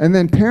 and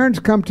then parents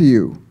come to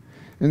you,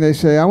 and they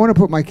say, I want to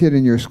put my kid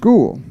in your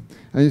school.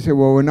 And you say,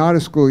 well, we're not a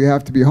school, you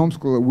have to be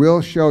homeschooled.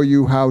 We'll show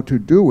you how to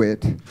do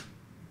it.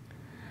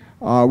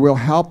 We'll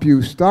help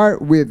you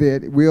start with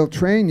it. We'll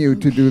train you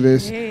to do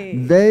this.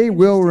 They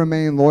will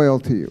remain loyal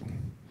to you.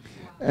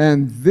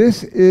 And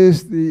this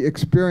is the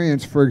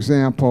experience, for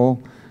example,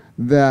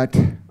 that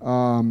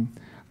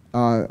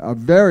a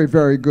very,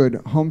 very good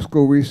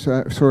homeschool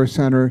resource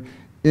center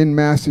in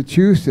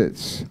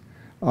Massachusetts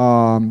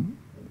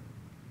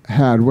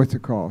had, what's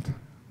it called?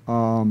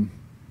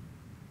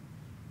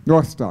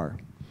 North Star.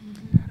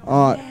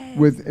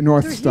 With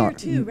North They're Star. here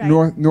too,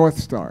 right? North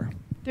Star.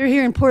 They're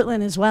here in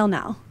Portland as well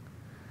now,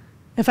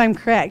 if I'm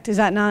correct. Is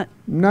that not?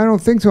 No, I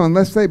don't think so,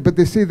 but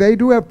they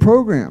do have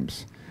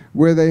programs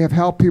where they have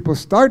helped people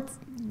start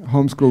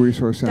homeschool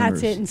resource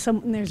centers. That's it,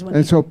 and there's one.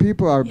 And so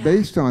people are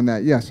based on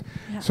that, yes.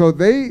 Yeah. So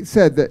they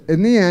said that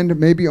in the end,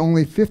 maybe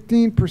only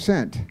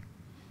 15%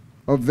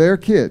 of their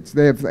kids,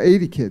 they have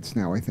 80 kids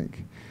now, I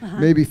think,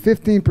 maybe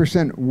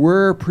 15%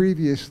 were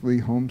previously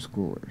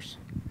homeschoolers.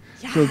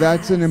 So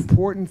that's an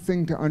important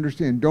thing to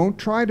understand. Don't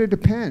try to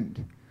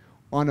depend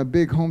on a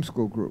big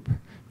homeschool group.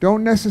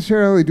 Don't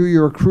necessarily do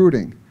your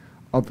recruiting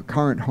of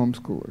current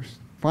homeschoolers.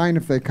 Fine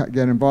if they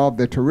get involved.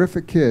 They're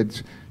terrific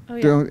kids. Oh,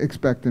 yeah. Don't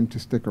expect them to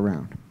stick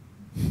around.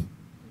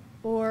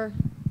 Or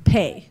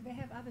pay. They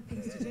have other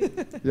things to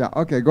do. Yeah,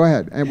 okay, go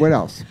ahead. And what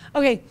else?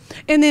 Okay,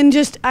 and then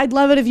I'd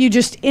love it if you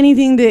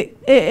anything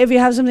if you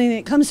have something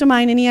that comes to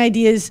mind, any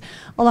ideas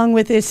along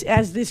with this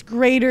as this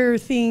greater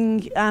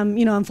thing,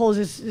 unfolds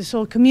this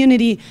whole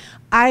community.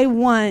 I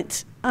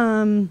want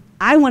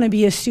to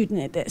be a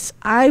student at this.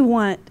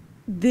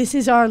 This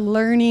is our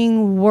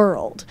learning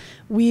world.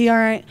 We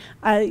are,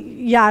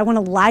 I want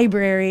a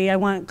library. I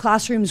want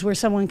classrooms where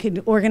someone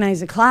could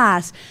organize a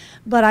class,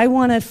 but I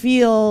want to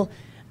feel,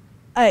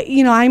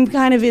 I'm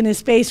kind of in a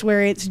space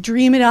where it's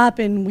dream it up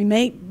and we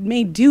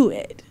may do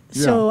it.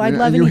 So I'd and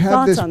love you any have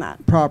thoughts this on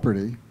that.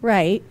 property.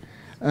 Right.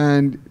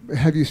 And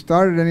have you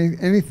started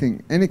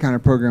any kind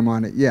of program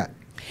on it yet?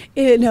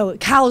 No,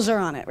 cows are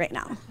on it right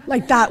now.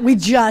 Like that, we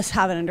just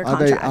have it under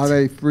contract. Are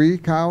they free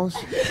cows?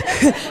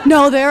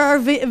 No, there are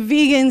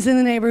vegans in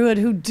the neighborhood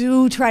who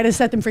do try to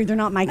set them free. They're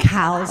not my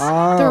cows.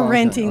 Oh, They're okay,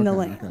 renting the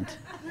okay, land.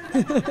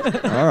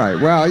 All right.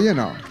 Well, you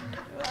know.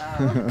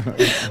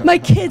 My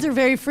kids are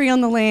very free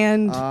on the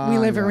land. We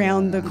live yeah,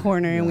 around the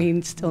corner, and we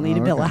still need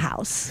to build a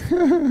house.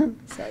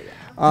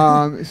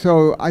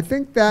 So I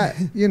think that,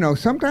 you know,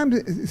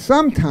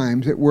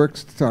 sometimes it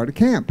works to start a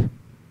camp.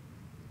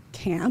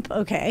 Camp,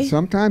 okay.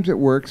 Sometimes it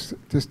works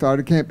to start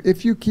a camp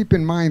if you keep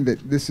in mind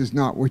that this is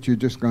not what you're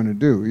just going to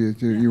do.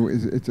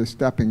 It's a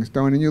stepping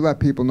stone, and you let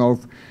people know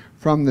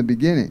from the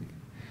beginning.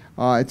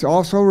 It's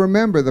also,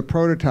 remember, the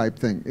prototype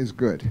thing is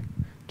good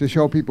to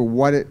show people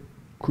what it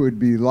could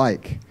be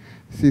like.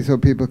 See, so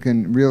people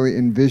can really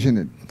envision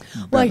it.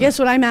 Well, I guess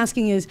what I'm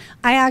asking is,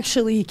 I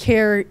actually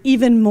care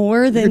even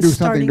more than you could do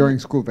starting something during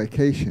school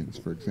vacations,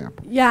 for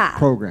example. Yeah.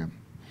 Program.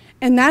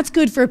 And that's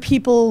good for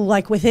people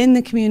like within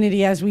the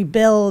community as we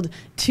build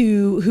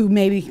who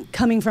may be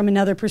coming from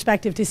another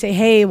perspective to say,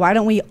 hey, why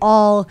don't we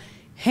all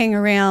hang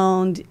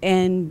around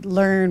and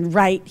learn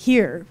right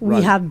here? Right.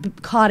 We have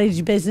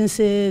cottage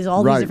businesses,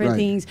 all these different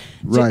things,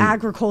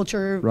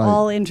 agriculture,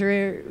 all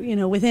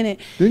within it.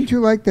 Didn't you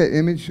like that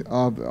image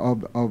of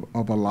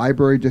a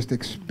library just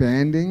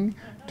expanding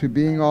to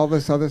being all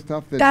this other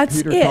stuff that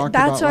Peter talked about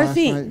That's our last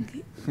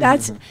thing.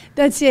 night?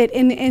 That's it.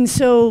 And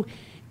so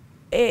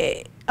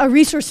a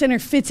resource center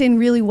fits in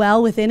really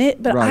well within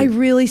it, but I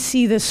really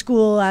see the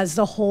school as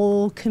the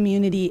whole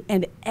community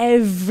and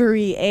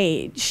every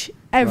age.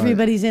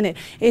 Everybody's in it.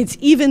 It's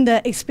even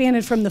the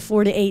expanded from the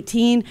 4 to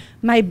 18.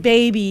 My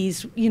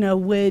babies,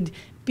 would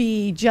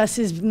be just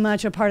as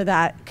much a part of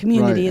that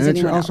community as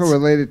anyone else. It's also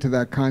related to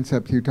that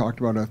concept you talked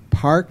about, a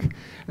park.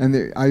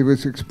 And I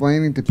was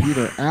explaining to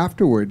Peter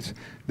afterwards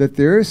that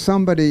there is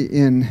somebody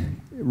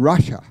in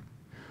Russia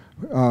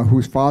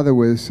whose father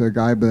was a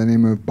guy by the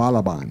name of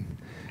Balaban.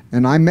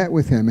 And I met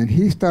with him, and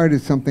he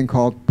started something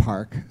called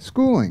park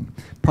schooling.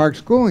 Park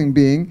schooling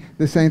being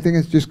the same thing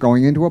as just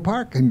going into a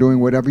park and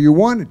doing whatever you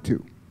wanted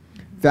to.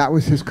 That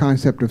was his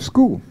concept of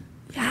school.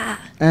 Yeah.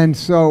 And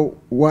so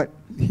what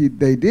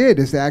they did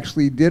is they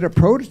actually did a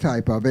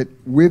prototype of it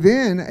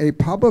within a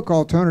public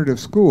alternative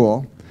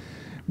school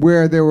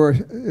where there were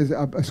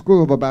a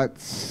school of about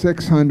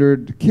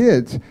 600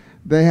 kids.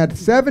 They had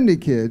 70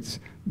 kids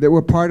that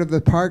were part of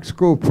the park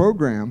school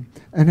program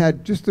and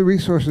had just the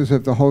resources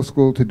of the whole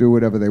school to do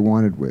whatever they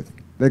wanted with.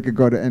 They could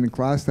go to any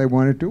class they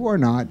wanted to or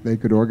not. They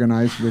could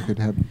organize, they could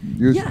have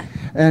use. Yeah.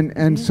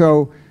 And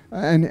so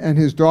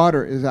his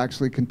daughter is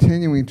actually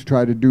continuing to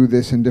try to do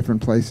this in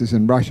different places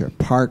in Russia,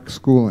 park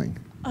schooling.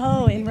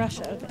 Oh, in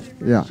Russia, okay.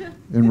 Yeah,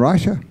 in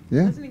Russia,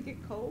 yeah. Doesn't it get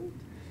cold?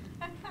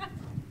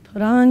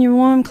 Put on your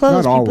warm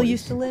clothes. Not People always.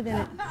 used to live in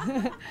it.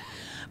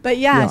 But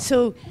yeah,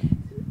 so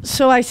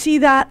I see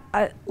that.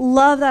 I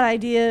love that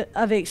idea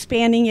of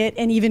expanding it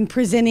and even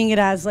presenting it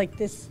as like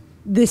this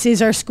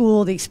is our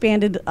school, the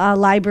expanded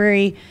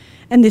library.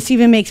 And this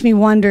even makes me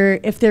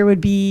wonder if there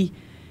would be,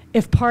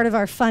 if part of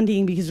our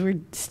funding, because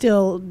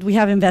we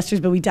have investors,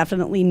 but we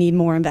definitely need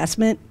more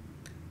investment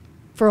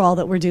for all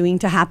that we're doing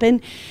to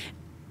happen.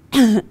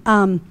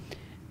 I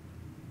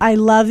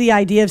love the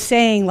idea of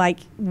saying, like,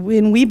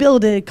 when we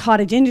build a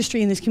cottage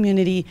industry in this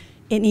community,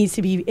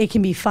 it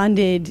can be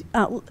funded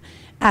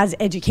as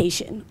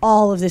education.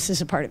 All of this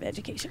is a part of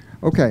education.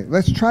 Okay,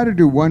 let's try to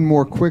do one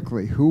more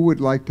quickly. Who would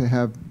like to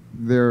have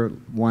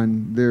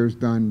theirs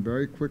done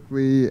very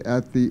quickly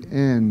at the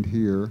end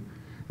here?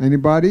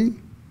 Anybody?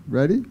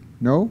 Ready?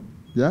 No?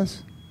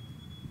 Yes?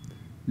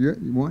 You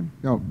want?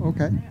 No,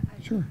 okay,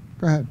 sure,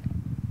 go ahead.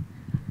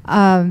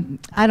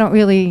 I don't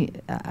really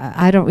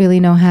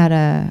know how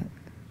to.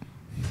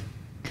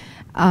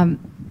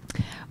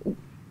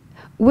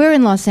 We're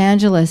in Los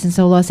Angeles, and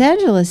so Los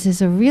Angeles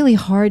is a really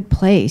hard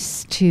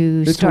place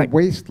to start. It's a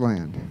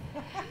wasteland.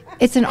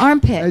 It's an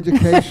armpit.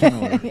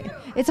 Educationally.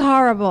 It's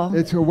horrible.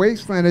 It's a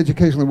wasteland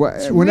educationally.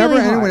 Whenever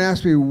really anyone hard.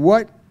 asks me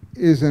what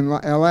is in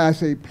LA, I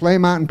say Play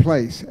Mountain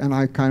Place, and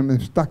I kind of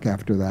am stuck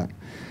after that.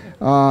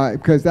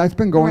 Because that's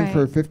been going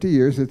for 50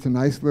 years. It's a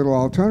nice little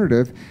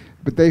alternative.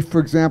 But they, for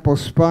example,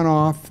 spun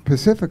off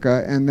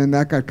Pacifica, and then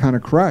that got kind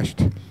of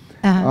crushed.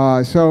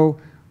 But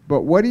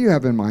what do you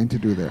have in mind to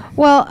do there?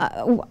 Well,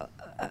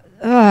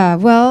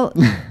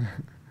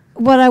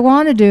 what I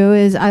want to do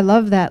is, I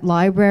love that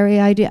library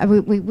idea. I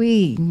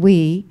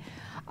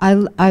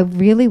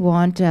really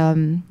want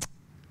a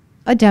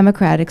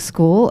democratic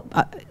school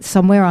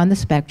somewhere on the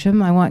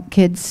spectrum. I want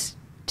kids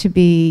to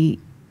be,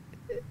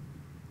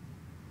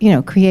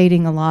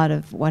 creating a lot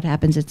of what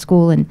happens at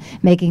school and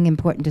making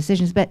important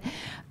decisions. But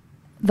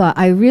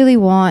we really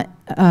want,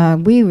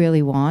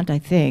 I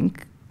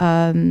think,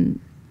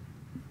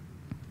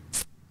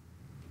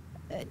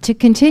 to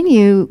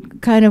continue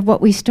kind of what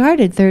we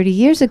started 30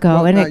 years ago,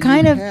 Well, and now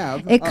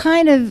it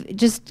kind of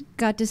just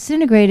got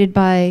disintegrated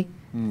by.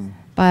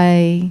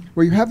 Well,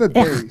 you have a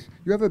base.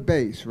 You have a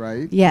base,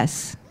 right?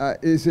 Yes.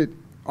 Is it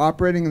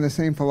operating in the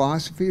same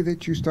philosophy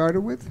that you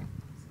started with?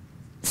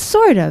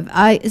 Sort of.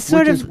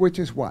 Which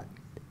is what?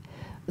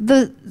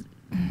 The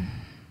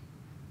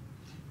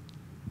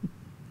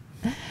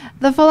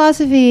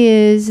philosophy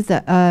is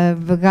the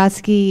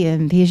Vygotsky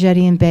and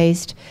Piagetian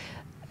based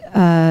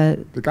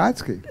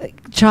Vygotsky.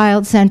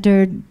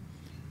 Child-centered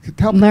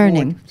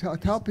learning.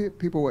 Tell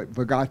people what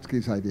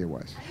Vygotsky's idea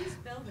was.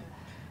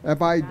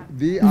 Vygotsky.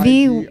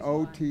 Vygot.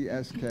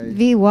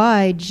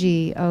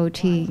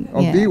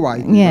 Oh, yeah. VY.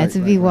 Yeah, right, it's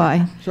a right, VY.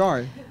 right.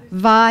 Sorry.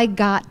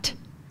 Vygot.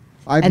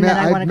 I've And met,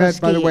 then I wanna go by the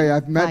skiing. way,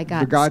 I've met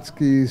Vygots.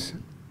 Vygotsky's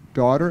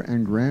daughter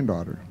and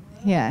granddaughter.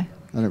 Yeah.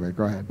 Anyway,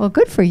 go ahead. Well,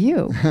 good for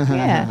you.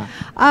 Yeah.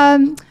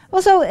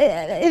 Well, so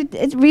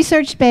it's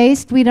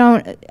research-based. We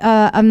don't.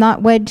 I'm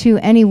not wed to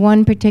any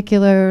one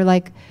particular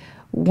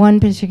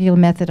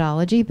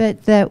methodology,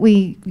 but that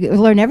we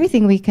learn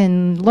everything we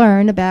can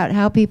learn about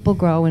how people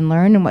grow and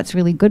learn and what's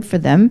really good for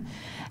them,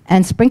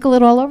 and sprinkle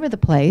it all over the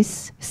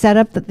place. Set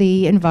up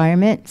the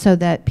environment so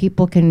that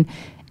people can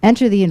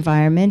enter the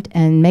environment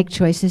and make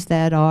choices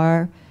that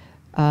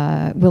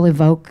will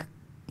evoke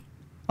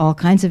all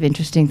kinds of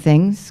interesting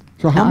things.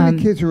 So how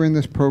many kids are in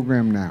this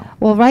program now?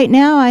 Well, right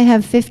now I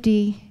have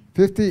 50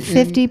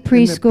 preschoolers,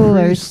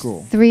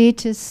 preschool. 3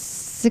 to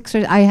 6.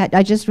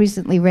 I just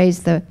recently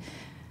raised the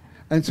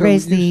And so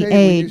age. when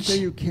you say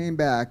you came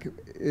back,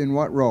 in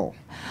what role?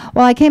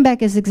 Well, I came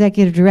back as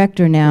executive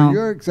director now. So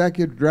you're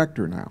executive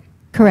director now.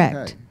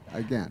 Correct.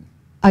 Okay.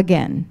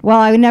 Again. Well,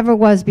 I never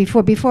was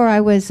before. Before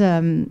I was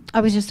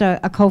just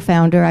a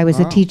co-founder. I was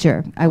a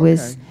teacher.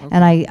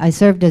 And I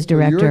served as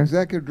director. So you're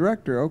executive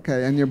director,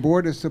 okay, and your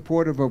board is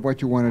supportive of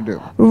what you want to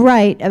do.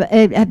 Right,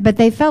 but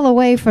they fell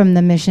away from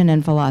the mission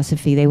and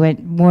philosophy. They went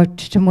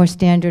to more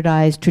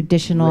standardized,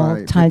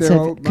 traditional types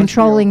of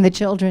controlling the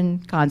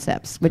children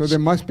concepts, which so they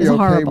must be is okay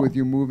horrible. with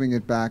you moving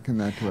it back in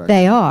that direction.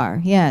 They are,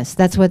 yes.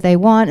 That's what they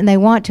want, and they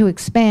want to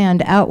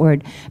expand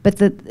outward,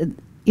 but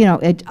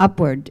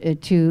upward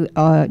to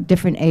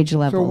different age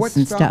levels So what's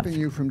and stuff. stopping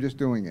you from just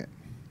doing it?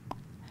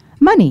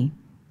 Money,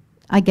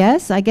 I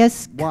guess.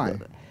 Why?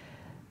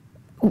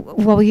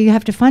 Well, you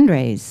have to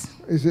fundraise.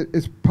 Is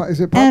it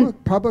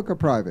public or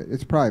private?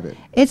 It's private.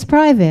 It's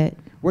private.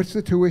 What's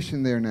the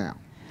tuition there now?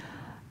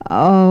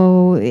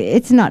 Oh,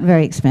 it's not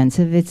very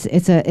expensive.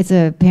 It's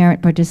a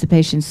parent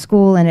participation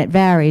school, and it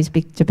varies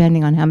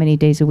depending on how many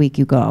days a week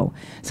you go.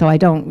 So I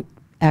don't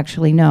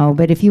actually know,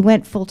 but if you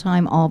went full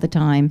time all the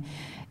time,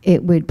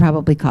 it would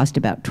probably cost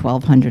about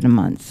 $1,200 a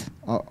month.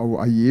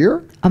 A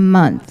year? A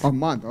month. A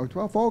month. Oh,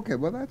 12. Okay.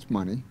 Well, that's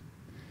money.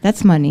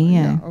 That's money.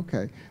 Yeah.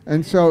 Okay.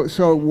 And so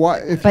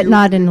what if? But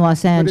not in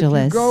Los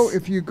Angeles.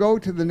 If you go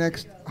to the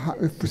next,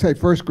 say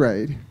first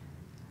grade.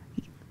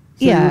 So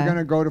yeah. you're going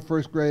to go to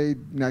first grade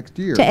next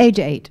year. To age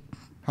 8.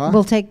 Huh?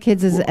 We'll take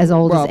kids as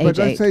old as age 8. But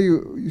let's say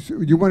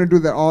you want to do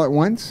that all at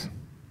once,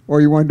 or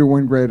you want to do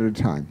one grade at a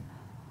time.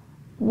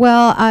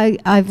 Well,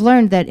 I've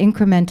learned that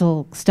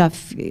incremental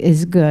stuff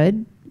is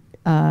good.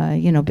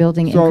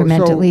 Building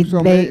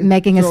incrementally,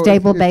 making a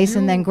stable base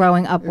and then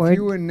growing upward. If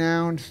you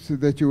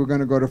announced that you were going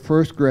to go to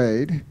first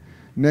grade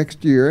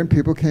next year and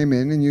people came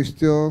in and you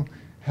still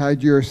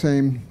had your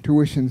same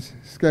tuition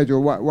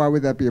schedule, why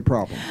would that be a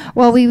problem?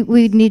 Well,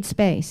 we'd need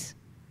space.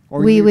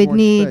 We would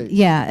need,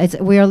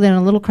 we're in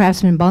a little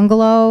craftsman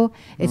bungalow.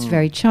 It's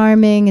very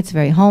charming. It's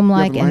very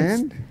homelike. You have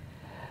land?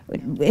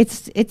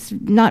 It's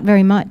not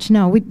very much.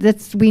 No, we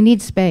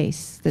need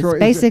space.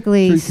 Space is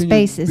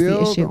the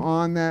issue. Build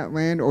on that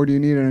land, or do you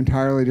need an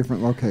entirely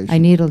different location? I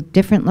need a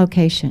different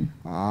location.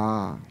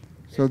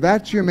 So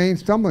that's your main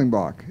stumbling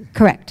block.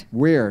 Correct.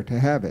 Where to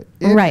have it?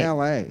 In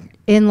LA.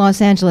 In Los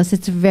Angeles,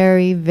 it's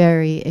very,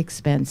 very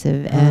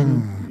expensive.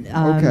 And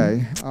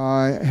okay.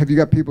 Have you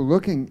got people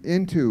looking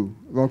into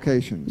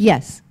locations?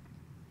 Yes.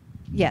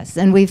 Yes,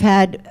 and we've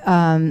had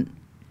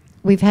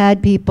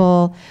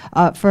people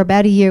for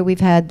about a year. We've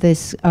had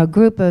this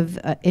group of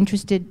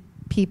interested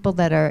people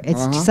that are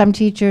some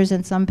teachers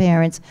and some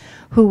parents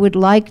who would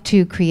like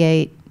to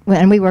create.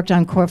 And we worked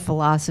on core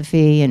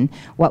philosophy and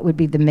what would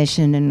be the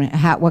mission and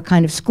what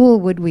kind of school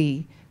would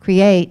we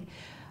create.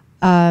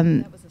 That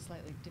was a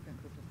slightly different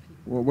group of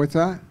people. Well, what's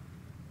that?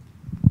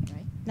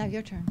 Right. Now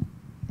your turn.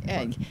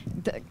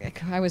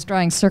 I was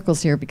drawing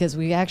circles here because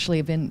we actually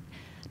have been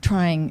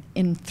trying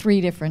in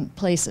 3 different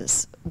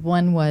places.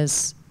 One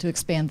was to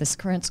expand this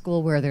current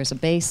school where there's a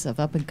base of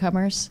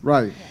up-and-comers.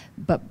 Right.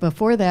 But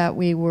before that,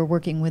 we were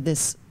working with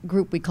this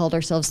group. We called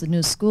ourselves the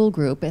New School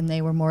Group, and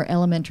they were more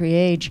elementary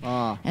age.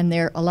 And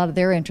a lot of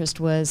their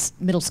interest was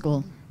middle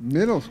school.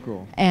 Middle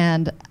school.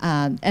 And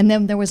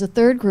then there was a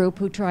third group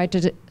who tried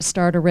to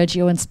start a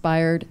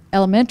Reggio-inspired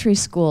elementary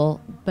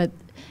school,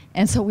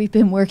 and so we've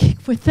been working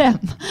with them.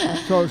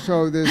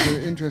 So there's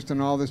an interest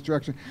in all this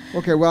direction.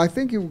 Okay, well, I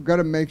think you've got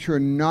to make sure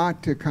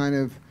not to kind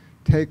of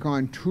take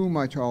on too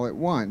much all at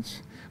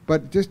once.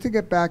 But just to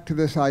get back to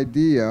this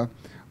idea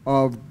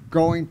of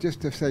going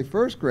just to, say,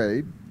 first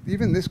grade,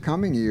 even this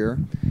coming year,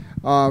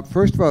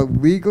 first of all,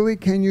 legally,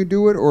 can you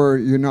do it, or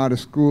you're not a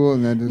school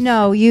and then just...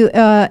 No,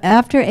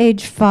 after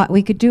age 5,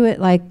 we could do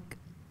it like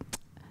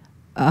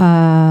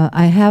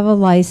I have a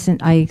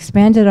license. I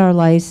expanded our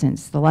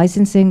license. The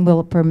licensing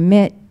will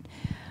permit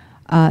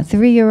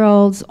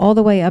 3-year-olds all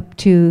the way up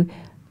to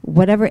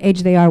whatever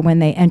age they are when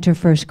they enter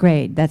first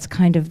grade. That's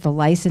kind of the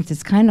license.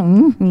 It's kind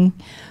of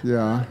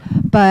Yeah.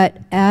 But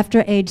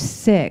after age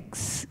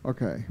 6,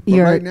 Okay. But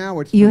you're, right now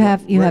it's you to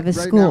have what- you right, have a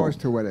right school now it's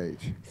to what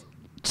age?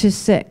 to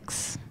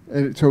 6.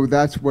 And so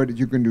that's what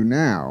you can do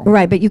now.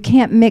 Right, but you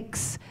can't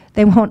mix.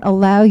 They won't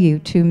allow you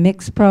to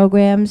mix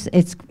programs.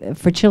 It's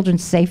for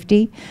children's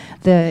safety.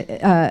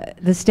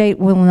 The state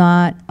will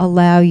not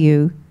allow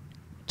you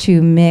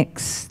to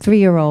mix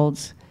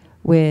 3-year-olds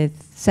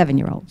with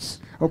 7-year-olds.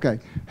 Okay.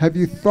 Have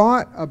you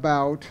thought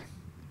about,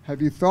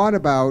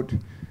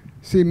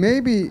 see,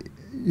 maybe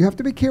you have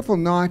to be careful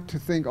not to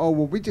think, oh,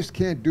 well, we just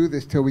can't do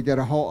this till we get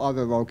a whole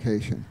other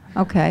location.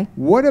 Okay.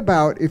 What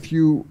about if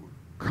you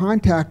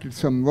contacted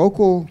some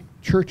local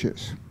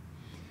churches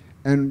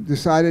and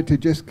decided to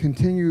just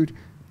continue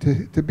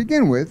to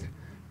begin with,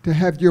 to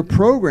have your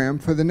program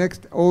for the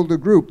next older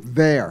group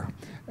there,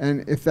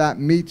 and if that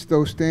meets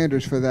those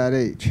standards for that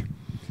age.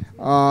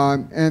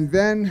 And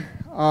then,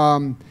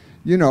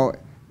 you know,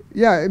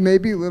 yeah, it may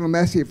be a little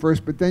messy at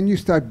first, but then you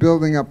start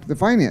building up the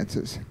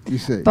finances, you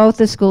see. Both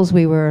the schools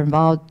we were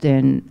involved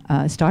in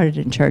started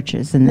in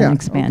churches and then Yeah,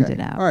 expanded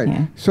okay. out. All right.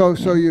 Yeah. So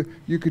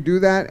you could do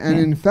that, and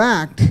in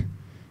fact,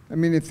 I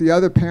mean, if the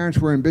other parents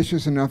were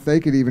ambitious enough, they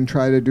could even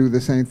try to do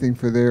the same thing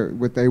for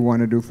what they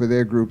want to do for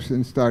their groups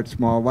and start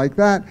small like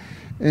that.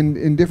 And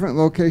in different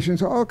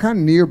locations, all kind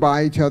of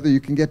nearby each other, you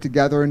can get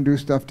together and do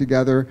stuff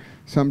together,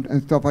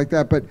 and stuff like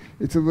that. But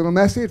it's a little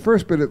messy at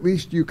first, but at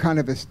least you kind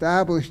of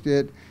established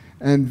it.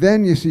 And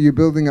then you see you're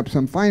building up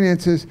some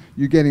finances,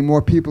 you're getting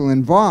more people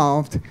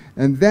involved,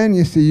 and then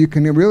you see you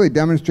can really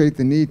demonstrate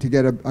the need to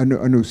get a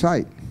new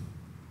site.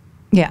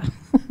 Yeah.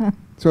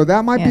 So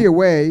that might be Yeah. a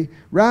way,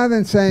 rather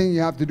than saying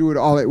you have to do it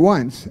all at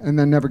once and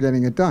then never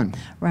getting it done.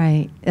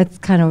 Right. It's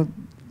kind of,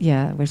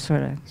 yeah, we're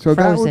sort of So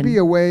frozen. that would be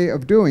a way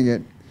of doing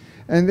it.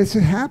 And this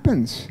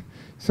happens.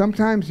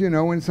 Sometimes, you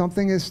know, when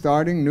something is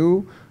starting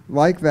new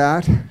like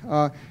that,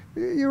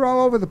 you're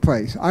all over the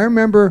place. I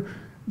remember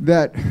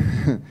that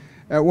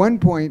at one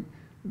point,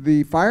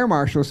 the fire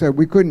marshal said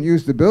we couldn't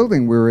use the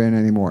building we were in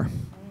anymore.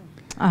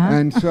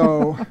 And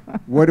so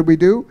what did we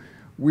do?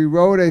 We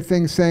wrote a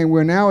thing saying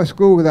we're now a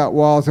school without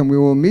walls and we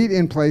will meet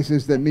in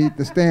places that meet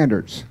the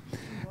standards.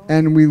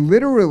 And we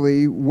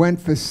literally went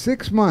for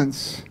 6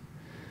 months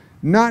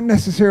not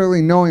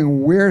necessarily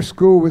knowing where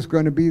school was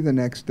going to be the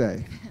next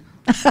day.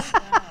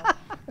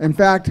 In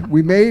fact,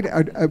 we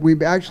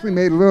actually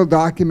made a little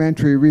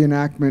documentary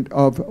reenactment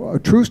of a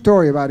true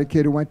story about a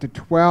kid who went to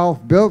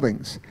 12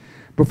 buildings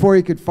before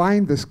he could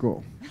find the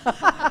school.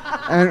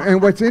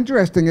 And what's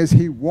interesting is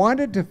he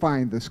wanted to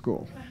find the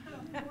school,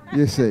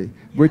 you see,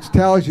 which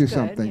tells you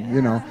something,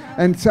 you know.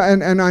 And so,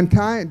 and on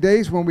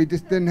days when we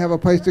just didn't have a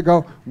place to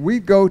go,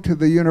 we'd go to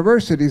the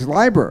university's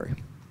library.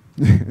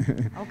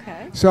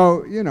 Okay.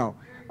 So, you know,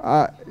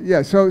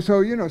 yeah,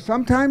 so, you know,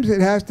 sometimes it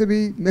has to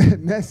be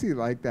messy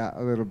like that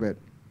a little bit.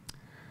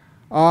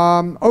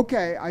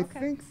 Okay, I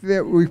think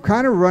that we've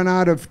kind of run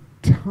out of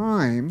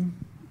time.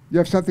 You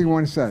have something you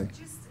want to say?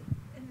 Just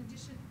in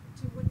addition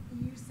to what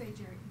you say,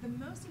 Jerry, the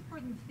most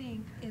important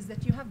thing is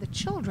that you have the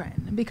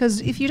children.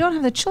 Because if you don't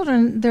have the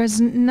children,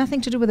 there's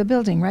nothing to do with the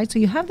building, right? So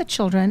you have the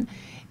children,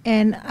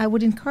 and I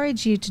would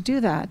encourage you to do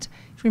that.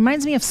 It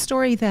reminds me of a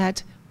story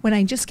that when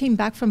I just came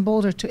back from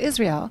Boulder to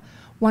Israel,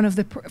 one of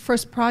the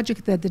first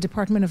projects that the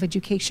Department of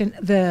Education,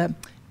 the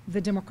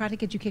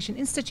Democratic Education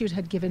Institute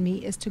had given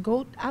me is to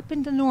go up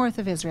in the north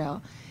of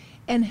Israel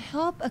and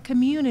help a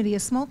community, a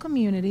small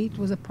community, it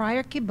was a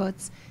prior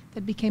kibbutz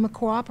that became a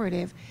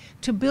cooperative,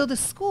 to build a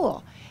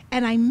school.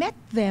 And I met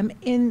them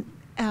in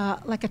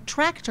like a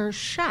tractor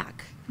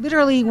shack,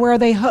 literally where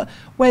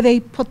they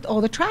put all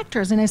the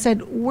tractors. And I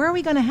said, where are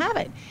we going to have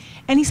it?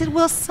 And he said,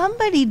 well,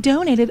 somebody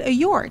donated a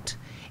yurt.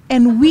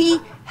 And we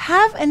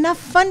have enough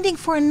funding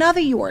for another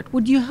yurt.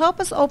 Would you help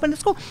us open the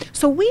school?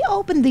 So we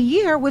opened the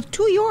year with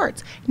 2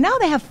 yurts. Now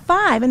they have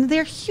 5, and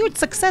they're huge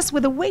success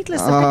with a wait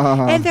list,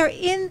 and they're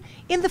in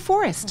the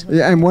forest.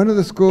 Yeah, and one of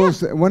the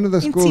schools,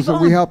 that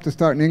we helped to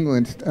start in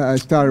England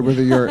started with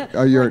a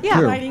yurt Yeah,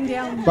 too. writing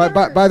down. But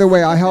by the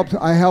way, I helped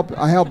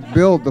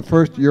build the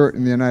first yurt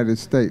in the United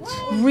States.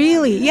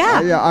 Really?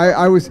 Yeah. Yeah,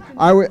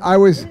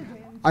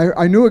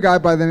 I knew a guy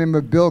by the name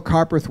of Bill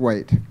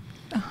Copperthwaite,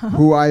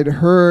 who I'd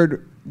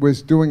heard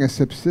was doing a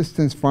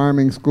subsistence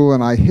farming school,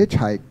 and I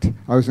hitchhiked.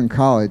 I was in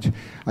college.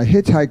 I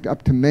hitchhiked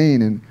up to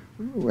Maine and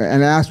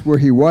asked where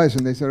he was,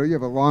 and they said, "Oh, you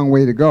have a long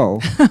way to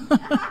go."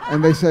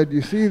 And they said,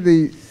 "You see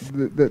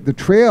the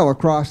trail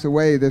across the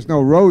way? There's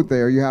no road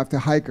there. You have to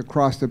hike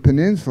across the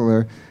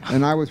peninsula."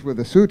 And I was with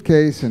a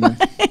suitcase and a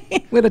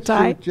with a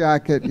tie, suit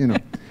jacket, you know.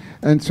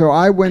 And so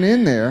I went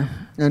in there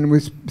and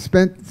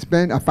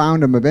I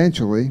found him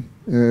eventually.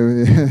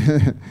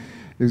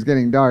 It was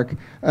getting dark,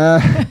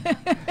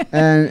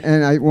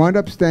 and I wound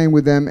up staying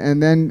with them.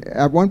 And then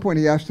at one point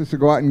he asked us to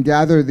go out and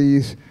gather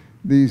these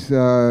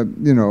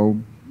you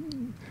know,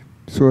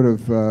 sort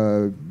of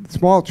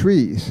small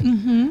trees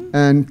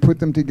and put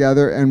them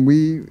together, and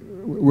we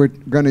were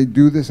going to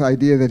do this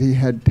idea that he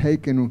had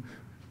taken,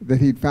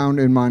 that he'd found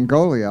in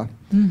Mongolia,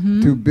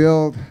 to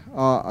build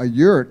a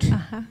yurt.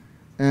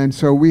 And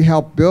so we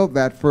helped build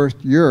that first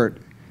yurt.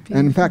 Beautiful.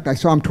 And in fact, I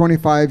saw him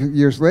 25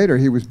 years later.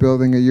 He was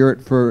building a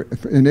yurt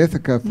in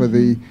Ithaca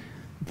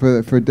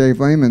for Dave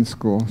Lehman's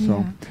school.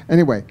 So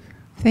anyway.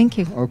 Thank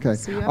you. Okay.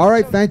 All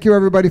right. Thank you,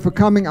 everybody, for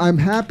coming. I'm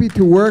happy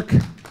to work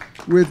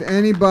with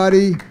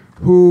anybody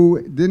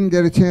who didn't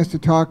get a chance to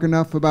talk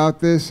enough about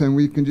this, and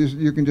you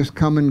can just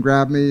come and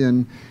grab me,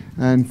 and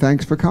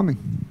thanks for coming.